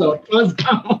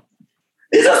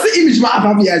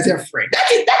of you as your friend. That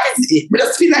is it. But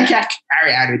just feel like you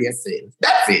carry out with yourself.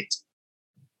 That's it.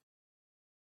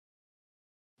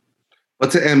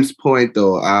 But to M's point,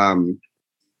 though,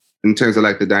 in terms of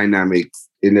like the dynamics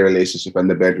in the relationship and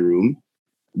the bedroom,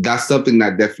 that's something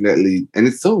that definitely, and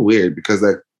it's so weird because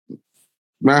like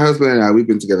my husband and I, we've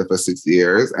been together for 6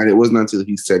 years, and it wasn't until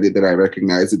he said it that I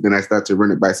recognized it. Then I started to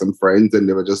run it by some friends, and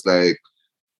they were just like,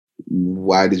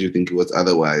 "Why did you think it was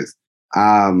otherwise?"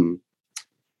 My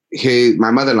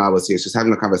mother-in-law was here. She's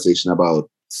having a conversation about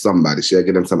somebody. She had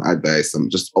given them some advice, some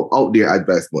just out there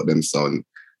advice about them son.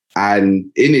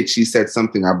 And in it, she said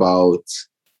something about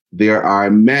there are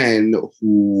men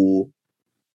who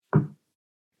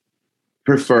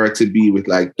prefer to be with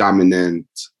like dominant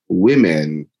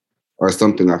women or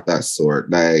something of that sort.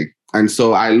 Like, and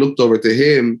so I looked over to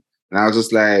him and I was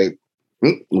just like,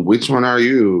 which one are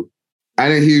you?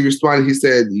 And then he responded, he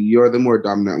said, you're the more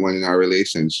dominant one in our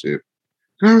relationship.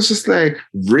 And I was just like,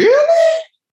 really?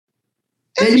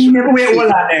 Then you never wait all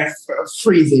on there,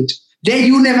 freeze it. Then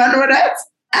you never know that?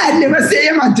 I never say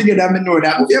a man together, I know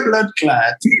that. With your blood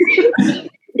clot.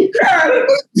 Girl,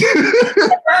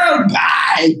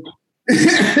 bye.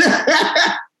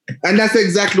 And that's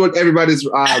exactly what everybody's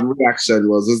reaction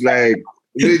was. It was like,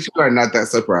 you are not that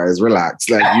surprised. Relax.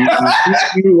 Like,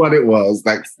 you knew what it was.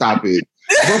 Like, stop it.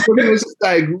 But for me, it was just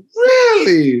like,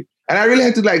 really? And I really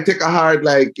had to like take a hard,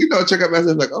 like, check out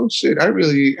myself, like, oh shit, I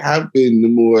really have been the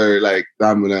more like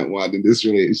dominant one in this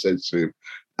relationship.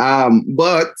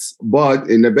 But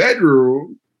in the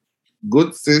bedroom,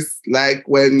 good sis, like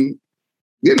when,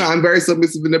 I'm very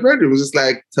submissive in the bedroom. It's just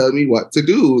like, tell me what to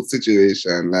do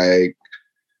situation. Like,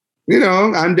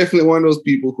 I'm definitely one of those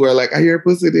people who are like, I hear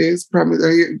pussy this, promise.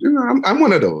 I'm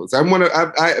one of those.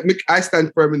 I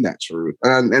stand firm in that truth.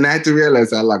 And I had to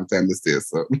realize a long time to stay.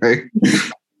 So like,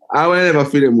 I will never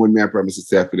feel them one, I promise to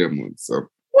say I feel them one. So.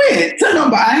 Wait, so no,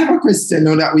 but I have a question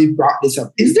now that we've brought this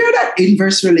up. Is there that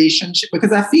inverse relationship?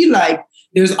 Because I feel like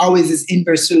there's always this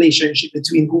inverse relationship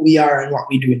between who we are and what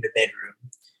we do in the bedroom.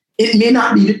 It may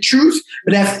not be the truth,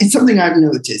 but it's something I've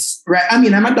noticed, right? I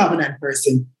mean, I'm a dominant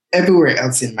person everywhere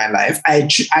else in my life. I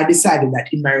decided that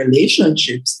in my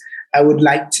relationships, I would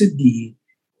like to be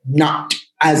not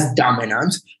as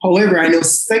dominant. However, I know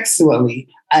sexually,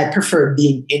 I prefer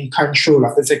being in control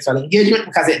of the sexual engagement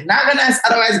because it's not gonna nice.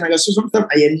 Otherwise, I'm gonna show some stuff.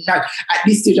 You're not at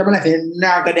this stage of my life. You're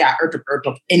not gonna hurt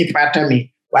up any part of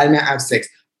me while I have sex,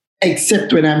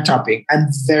 except when I'm topping. I'm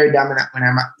very dominant when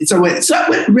I'm.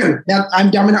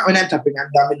 I'm dominant when I'm topping. I'm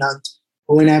dominant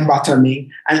when I'm bottoming.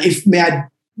 And if I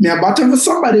bottom with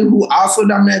somebody who also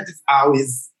dominant,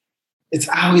 it's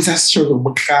always a struggle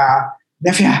because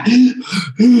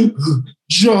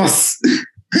just.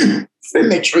 To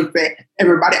make sure that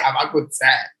everybody have a good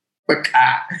time.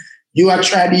 Because you are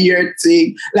trying to hear your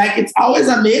thing. Like, it's always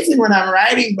amazing when I'm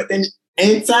writing, but then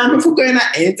anytime if we go in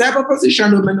any type of position,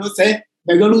 I'm going to say,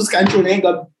 I'm going to lose control, I'm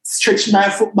going to stretch my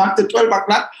foot back to 12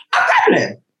 o'clock.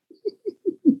 I'm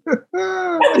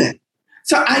problem.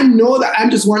 So I know that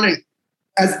I'm just wondering,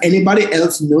 has anybody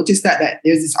else noticed that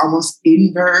there's this almost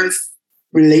inverse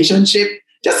relationship,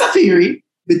 just a theory,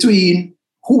 between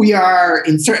who we are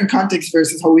in certain contexts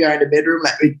versus how we are in the bedroom,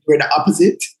 like we're the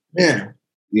opposite. Yeah.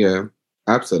 Yeah.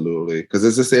 Absolutely. Because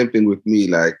it's the same thing with me.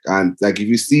 Like, and like if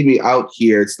you see me out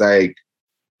here, it's like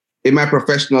in my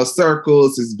professional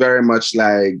circles, it's very much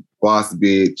like boss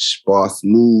bitch, boss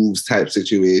moves type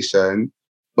situation.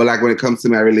 But like when it comes to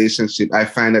my relationship, I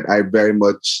find that I very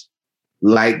much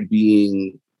like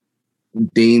being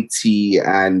dainty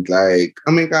and like,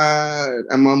 oh my God,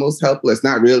 I'm almost helpless.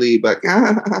 Not really, but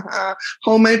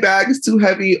hold my bag, it's too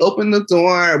heavy. Open the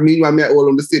door. Meanwhile, me I hold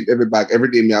on the same every bag. Every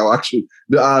day, me I watch you.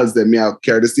 The odds that me I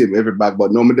carry the same every bag,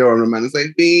 but no, my door on the man is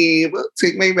like, babe,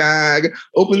 take my bag.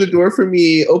 Open the door for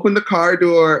me. Open the car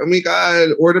door. Oh my God,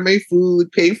 order my food.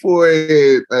 Pay for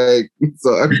it. Like,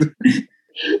 so.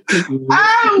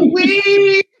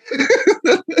 We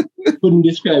couldn't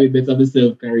describe it better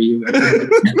myself, Carrie.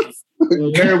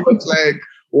 Very much like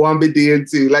one be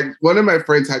dainty. Like one of my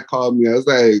friends had called me. I was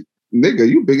like, nigga,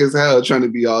 you big as hell trying to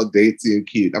be all dainty and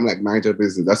cute. I'm like, mind your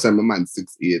business. That's why my man's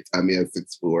 6'8". I'm here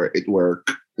 6'4". It work.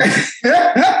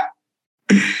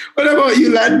 What about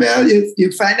you, Ladmel?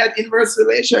 You find that inverse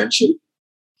relationship?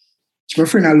 My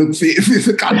friend, I look for you.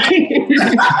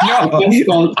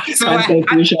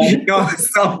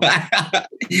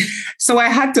 So I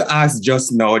had to ask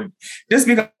just now, just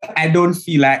because I don't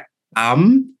feel like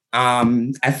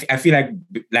I feel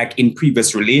like in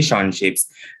previous relationships,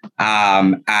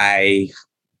 I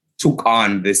took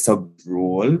on the sub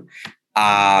role,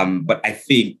 but I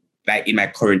think like in my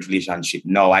current relationship,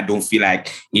 no, I don't feel like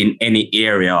in any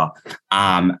area,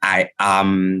 I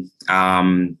am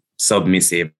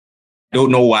submissive. Don't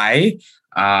know why,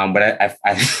 but I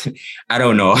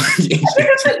don't know. I think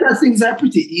that things are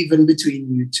pretty even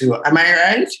between you two. Am I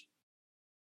right?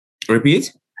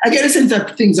 Repeat? I get a sense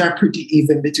that things are pretty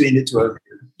even between the two of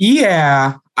you.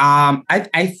 Yeah.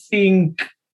 I think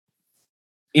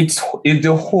it's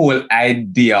the whole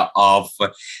idea of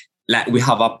like we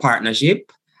have a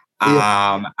partnership.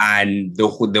 And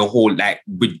the whole, like,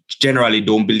 we generally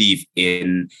don't believe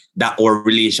in that our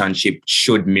relationship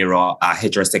should mirror a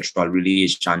heterosexual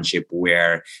relationship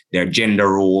where there are gender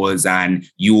roles and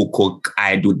you cook,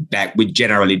 I do that. We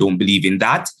generally don't believe in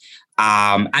that.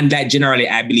 And that generally,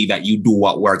 I believe that you do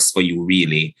what works for you,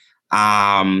 really.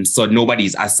 So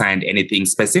nobody's assigned anything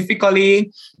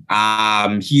specifically.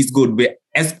 He's good with,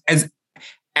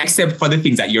 except for the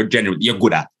things that you're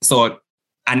good at. So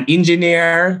an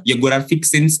engineer, you're good at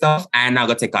fixing stuff. I'm not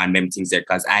gonna take on them things there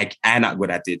because I'm not good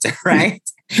at it, right?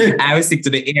 I will stick to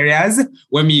the areas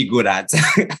where me good at.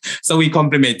 So we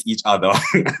complement each other.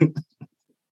 Okay.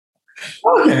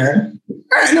 All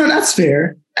right, no, that's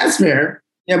fair. That's fair.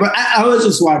 Yeah, but I was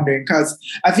just wondering because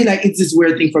I feel like it's this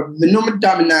weird thing from the number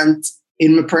dominant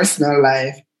in my personal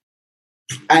life.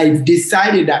 I've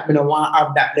decided that I don't want to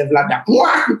have that level of that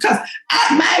work because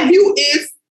my view is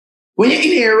when you're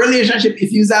in a relationship,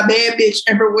 if you're a bad bitch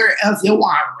everywhere else, you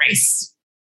want rest.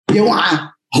 You don't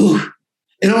want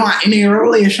in a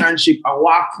relationship a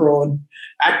walk around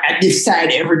and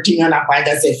decide everything and I find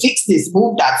that say, fix this,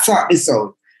 move that, sort this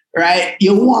out. Right?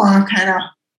 You want to kind of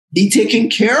be taken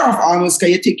care of almost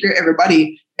because you take care of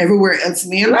everybody everywhere else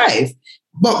in your life.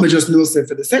 But we just know so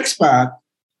for the sex part,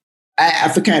 I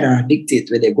have to kind of dictate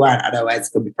where they go on, otherwise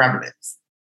it could be problems.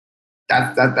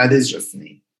 That is just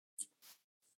me.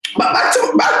 But back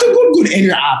to good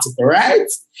Henry article, right?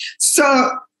 So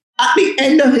at the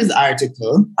end of his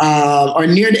article, or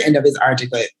near the end of his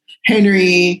article,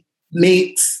 Henry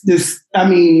makes this,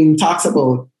 talks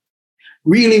about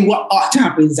really what ought to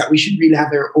happen is that we should really have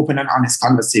very open and honest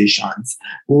conversations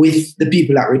with the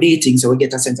people that we're dating so we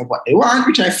get a sense of what they want,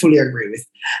 which I fully agree with.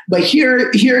 But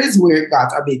here is where it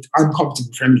got a bit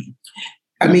uncomfortable for me.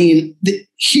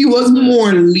 He was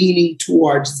more leaning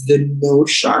towards the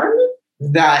notion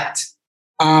that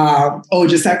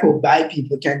just like how bi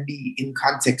people can be in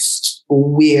context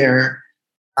where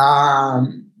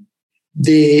you're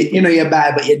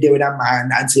bi but you're there with a man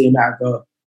and so you're not going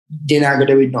to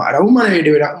do with no other woman, you're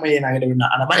there with a woman, you're not going to do with no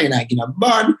other man, you're not getting a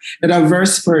bond. The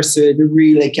diverse person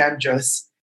really can just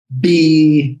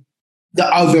be the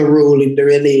other role in the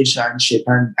relationship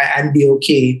and be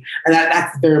okay. And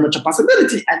that's very much a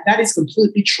possibility. And that is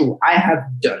completely true. I have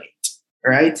done it,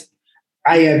 right?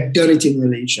 I have done it in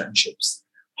relationships.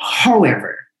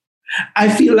 However, I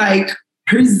feel like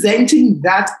presenting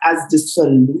that as the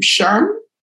solution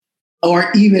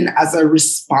or even as a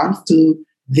response to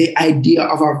the idea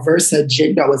of a versa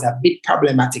gender was a bit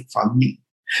problematic for me.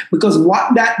 Because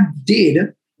what that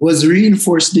did was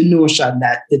reinforce the notion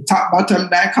that the top-bottom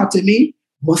dichotomy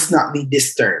must not be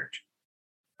disturbed,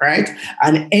 right?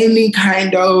 And any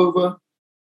kind of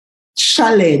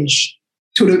challenge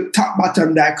to the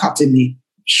top-bottom dichotomy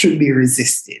should be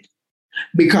resisted.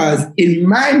 Because in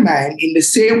my mind, in the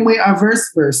same way a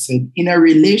verse person in a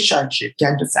relationship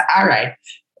can just say, all right,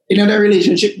 in a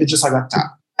relationship, we just have a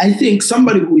top. I think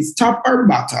somebody who is top or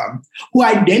bottom, who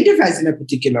identifies in a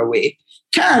particular way,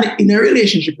 can, in a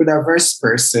relationship with a verse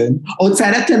person,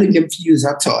 outside of telling them to use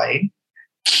a toy,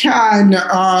 can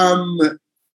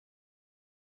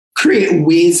create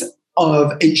ways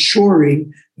of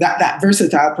ensuring that that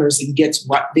versatile person gets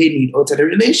what they need out of the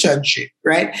relationship,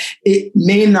 right? It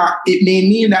may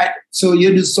mean that, so you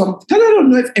do some, because I don't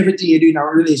know if everything you do in a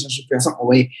relationship is some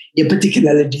way you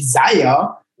particularly desire,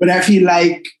 but I feel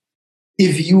like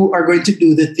if you are going to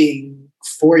do the thing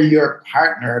for your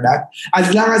partner, that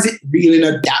as long as it really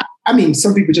not that, I mean,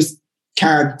 some people just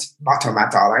can't bottom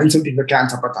at all, and some people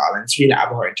can't top at all, and it's really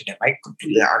abhorrent to them. I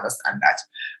completely understand that.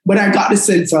 But I got the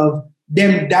sense of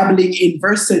them dabbling in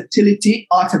versatility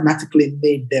automatically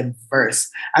made them verse.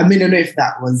 I mean, I don't know if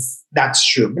that's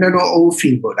true. I don't know how you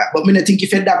feel about that. But I think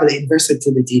if you dabble in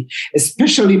versatility,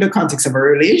 especially in the context of a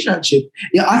relationship,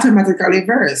 you're automatically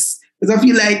verse. Because I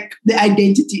feel like the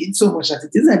identity, in so much that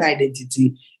it is an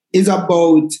identity, is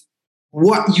about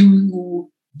what you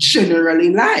generally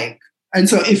like. And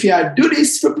so if you do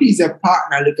this to please your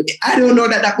partner, look at me, I don't know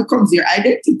that becomes your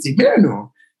identity. I don't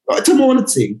know. What do you want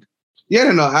to think?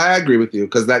 Yeah, no, I agree with you,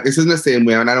 because like this is the same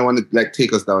way, and I don't want to like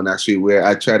take us down actually, where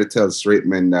I try to tell straight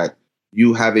men that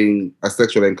you having a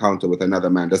sexual encounter with another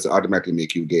man doesn't automatically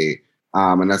make you gay,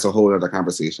 and that's a whole other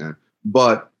conversation.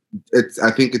 But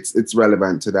I think it's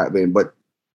relevant to that vein. But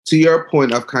to your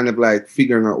point of kind of like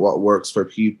figuring out what works for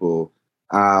people,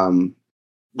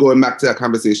 going back to that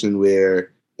conversation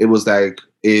where it was like,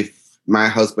 if my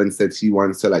husband said he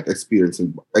wants to like experience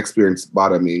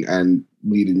bottoming and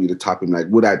needed me to top him, like,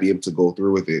 would I be able to go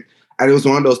through with it? And it was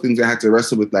one of those things I had to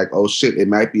wrestle with, like, oh shit, it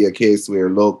might be a case where,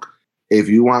 look, if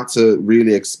you want to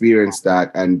really experience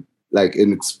that and like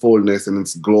in its fullness and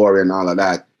its glory and all of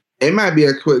that, it might be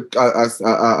a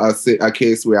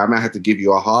case where I might have to give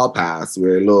you a hall pass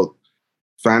where, look,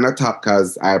 find a top,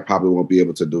 because I probably won't be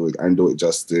able to do it and do it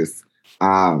justice.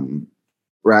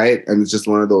 Right? And it's just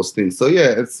one of those things. So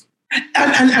yeah, it's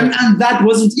and that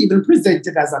wasn't even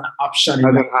presented as an option.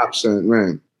 As an option,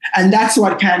 right? And that's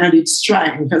what kind of did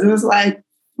strike me, because it was like,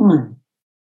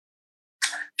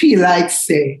 feel like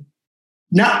say,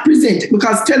 not presented,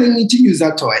 because telling me to use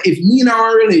a toy, if me in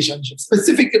our relationship,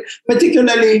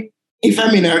 particularly if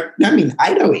I'm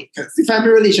either way, because if I'm in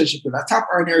a relationship with a top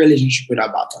or in a relationship with a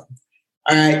bottom,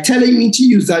 all right, telling me to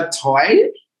use a toy,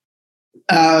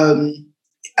 all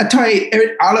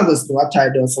of us know a toy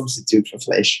does substitute for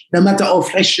flesh, no matter how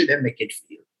fleshy they make it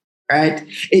feel, right?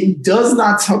 It does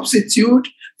not substitute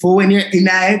for when you're in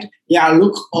it, you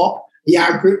look up, you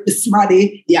grip the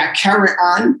smarty, you carry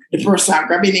on, the person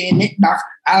grabbing the neck back,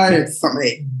 something.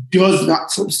 It does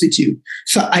not substitute.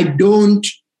 So I didn't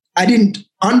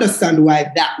understand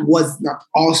why that was not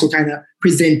also kind of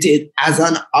presented as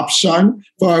an option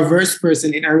for a verse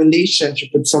person in a relationship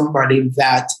with somebody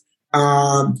that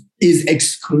is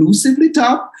exclusively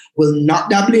top, will not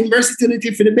dabble in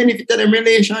versatility for the benefit of the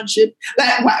relationship.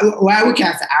 Like, why we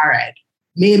can't say, all right,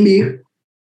 maybe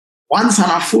once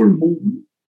on a full moon,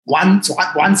 once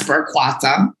per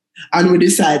quarter, and we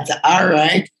decide to, all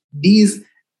right, if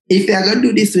they're going to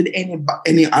do this with any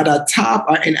other top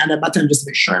or any other bottom, just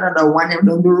make sure that the one down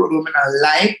the road women are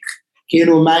like,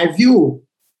 my view.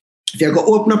 If you're going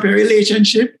to open up a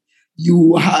relationship,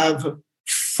 I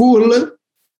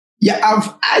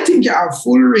think you have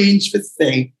full range for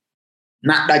say,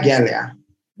 not that girl, yeah,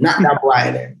 not that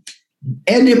boy there.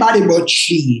 Anybody but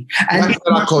she. And that's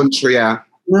not a country, yeah.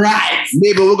 Right.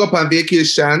 Maybe we'll go on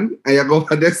vacation and you go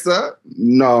for this, sir?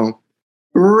 No.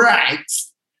 Right.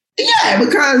 Yeah,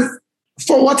 because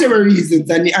for whatever reasons,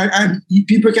 and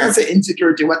people can say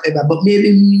insecurity, whatever, but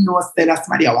maybe me know that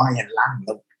somebody I want you land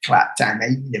clap time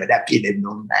and you never that pay them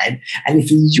no mind. And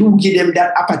if you give them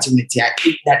that opportunity, I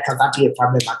think that can be a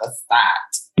problem at the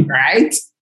start, right?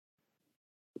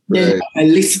 Then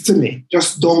listen to me.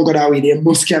 Just don't go that way. They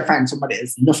must can find somebody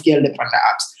else. Enough girl left on the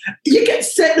apps. You can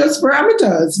set those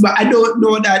parameters, but I don't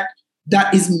know that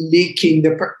is making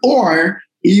or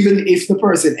even if the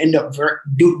person end up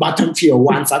do bottom tier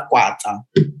once a quarter.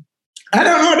 I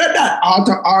don't know that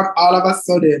all of a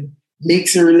sudden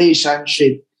makes a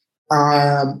relationship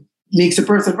makes a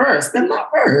person verse. Them not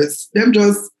verse. Them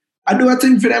just I do a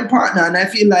thing for them partner, and I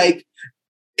feel like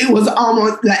it was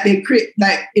almost like they create,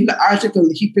 like in the article,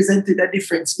 he presented a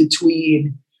difference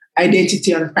between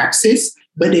identity and praxis.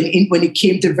 But then when it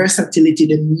came to versatility,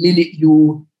 the minute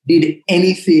you did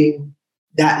anything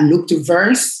that looked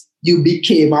verse, you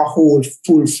became a whole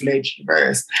full-fledged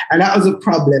verse. And that was a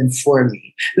problem for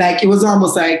me. Like, it was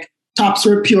almost like tops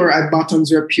were pure and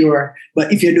bottoms were pure.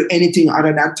 But if you do anything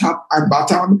other than top and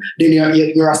bottom, then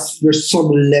you're some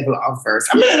level of verse.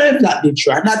 I mean, I don't know if that be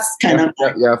true. And that's kind of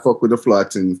yeah, fuck with the flaw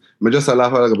things. I just a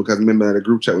laugh at it because remember in the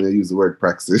group chat when you use the word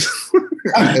praxis.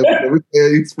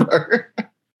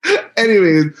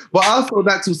 Anyways, but also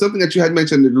that too, something that you had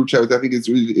mentioned in the group chat, which I think is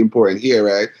really important here,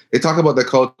 right? They talk about the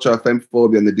culture of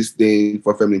femphobia and the disdain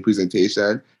for feminine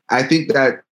presentation. I think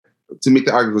that to make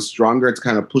the argument stronger, to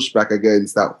kind of push back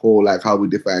against that whole, like how we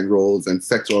define roles and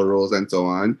sexual roles and so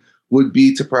on, would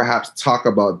be to perhaps talk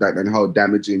about that and how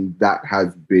damaging that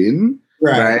has been,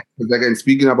 right? Because again,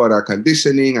 speaking about our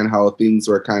conditioning and how things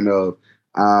were kind of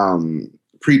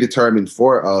predetermined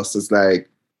for us, it's like,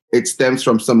 it stems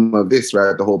from some of this,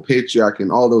 right? The whole patriarchy and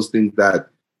all those things that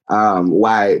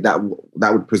why that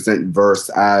would present verse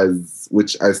as,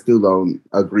 which I still don't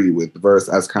agree with, verse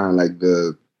as kind of like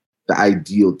the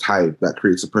ideal type that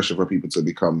creates a pressure for people to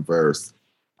become verse.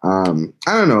 I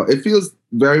don't know. It feels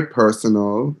very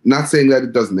personal. Not saying that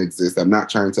it doesn't exist. I'm not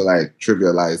trying to like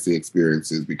trivialize the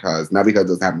experiences because it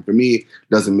doesn't happen for me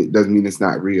doesn't mean it's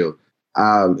not real.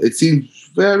 It seems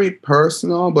very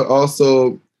personal, but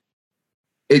also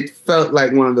it felt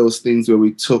like one of those things where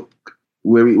we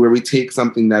take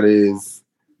something that is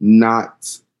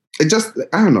not. It just,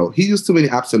 I don't know. He used too many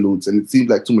absolutes, and it seemed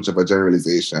like too much of a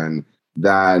generalization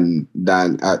than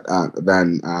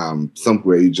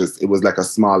somewhere it was like a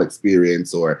small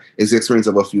experience, or it's the experience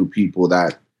of a few people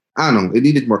that, I don't know, it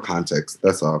needed more context.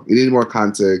 That's all. It needed more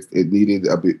context. It needed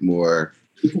a bit more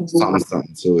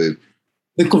something to it.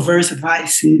 The converse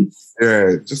advices.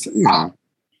 Yeah, just, you know.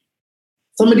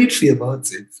 Somebody feel about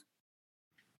it.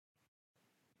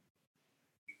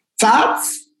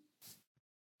 Thoughts?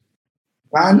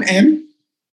 1M?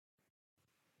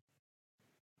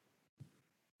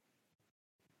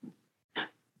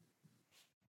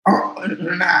 Oh,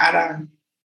 nada.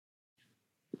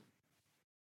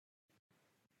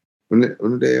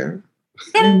 When there?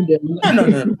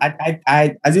 No.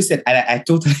 I as you said, I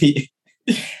totally,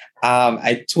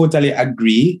 I totally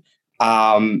agree.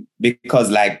 Because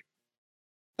like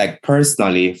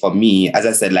personally for me, as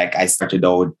I said, like I started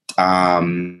out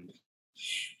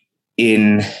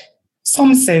in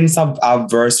some sense of a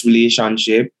verse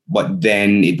relationship, but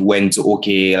then it went to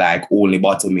like only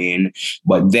bottoming.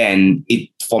 But then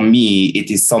for me,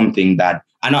 it is something that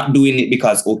I'm not doing it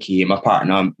because my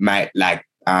partner might like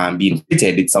being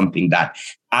fitted. It's something that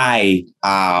I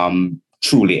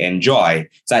truly enjoy.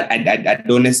 So I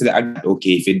don't necessarily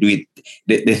if you do it,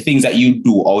 the things that you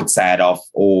do outside of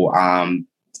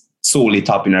solely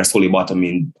topping or solely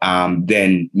bottoming,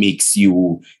 then makes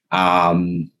you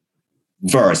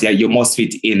verse. Yeah, you must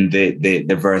fit in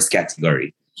the verse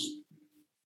category.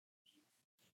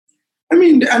 I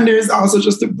mean, and there's also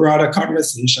just a broader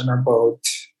conversation about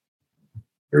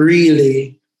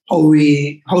really how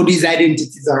these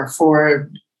identities are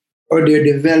formed, or they're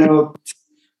developed,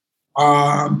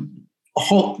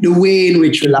 the way in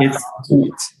which we like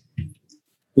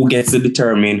who gets to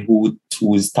determine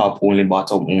who's top only,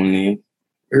 bottom only,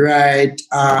 right?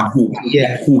 Who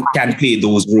can play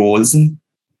those roles?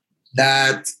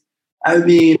 That, I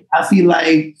mean, I feel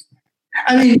like,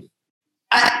 I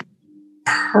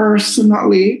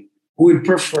personally would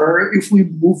prefer if we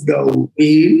moved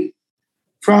away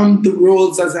from the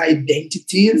roles as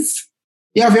identities.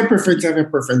 You have your preference,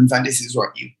 and this is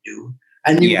what you do.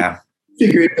 And you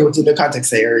figure it out in the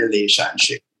context of your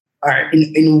relationship, or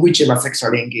in whichever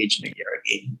sexual engagement you're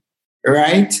in,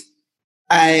 right?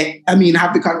 I mean,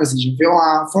 have the conversation. If you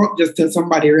want to just tell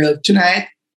somebody real tonight,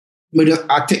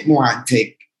 I'll take more and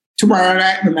take. Tomorrow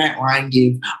night, we might want to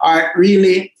give. Or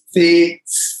really, for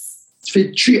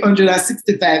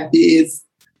 365 days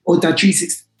out of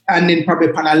 360, and then probably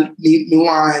me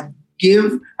want to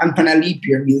give, and pan a leap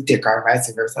year, we'll take, or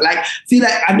vice versa. Like, feel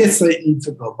like I just need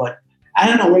to go, but I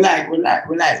don't know, we like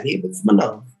labels, my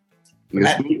love.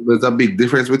 There's a big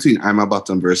difference between I'm a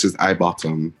bottom versus I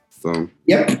bottom. So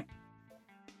yep.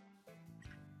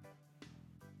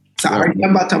 So are you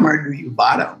a bottom or do you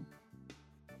bottom?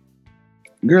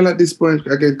 Girl, at this point,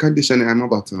 I get conditioning, I'm a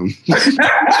bottom. This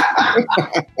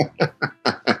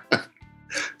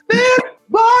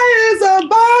boy is a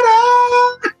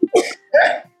bottom!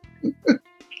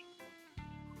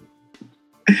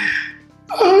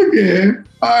 Okay.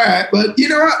 All right. But you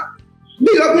know what?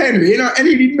 Big up Henry. You know,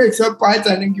 anything makes up points.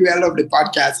 I think you will love the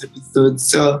podcast episode.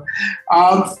 So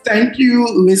thank you,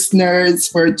 listeners,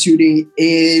 for tuning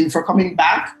in, for coming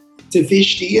back to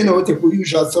Fish Tea, take the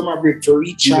usual summer break to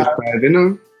reach out. 5, you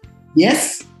know?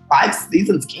 Yes, 5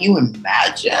 seasons. Can you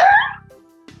imagine?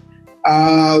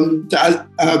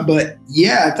 But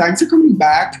yeah, thanks for coming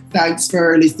back. Thanks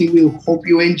for listening. We hope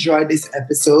you enjoyed this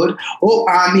episode.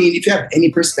 If you have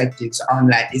any perspectives on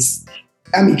like this,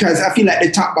 because I feel like the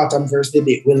top bottom verse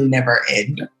debate will never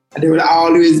end. And there will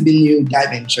always be new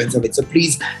dimensions of it. So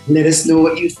please let us know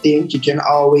what you think. You can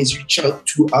always reach out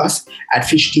to us at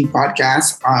Fish Tea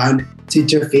Podcast on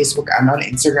Twitter, Facebook, and on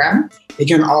Instagram. You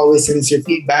can always send us your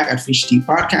feedback at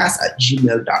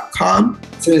fishteapodcast@gmail.com.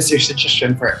 Send us your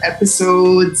suggestion for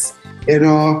episodes.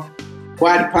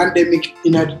 While the pandemic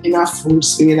in a full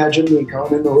swing in Jamaica, I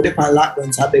want to know if I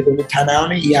lockdowns have they going to turn on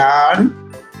the yard,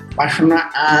 wash on the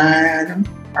hand,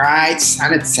 right?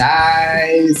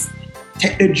 Sanitize.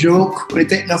 Take the joke. When you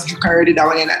take enough joke already,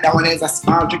 that one is a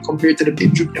small joke compared to the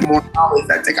big joke. The more always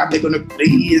I think I'm gonna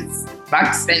please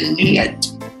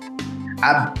vaccinate.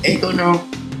 I'm gonna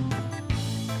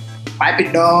wipe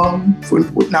it down,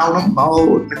 put down the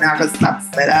mouth, and I'm gonna stop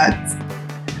for that.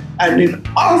 And in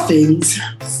all things,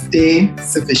 stay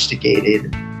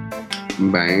sophisticated.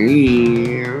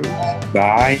 Bye.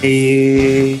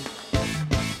 Bye.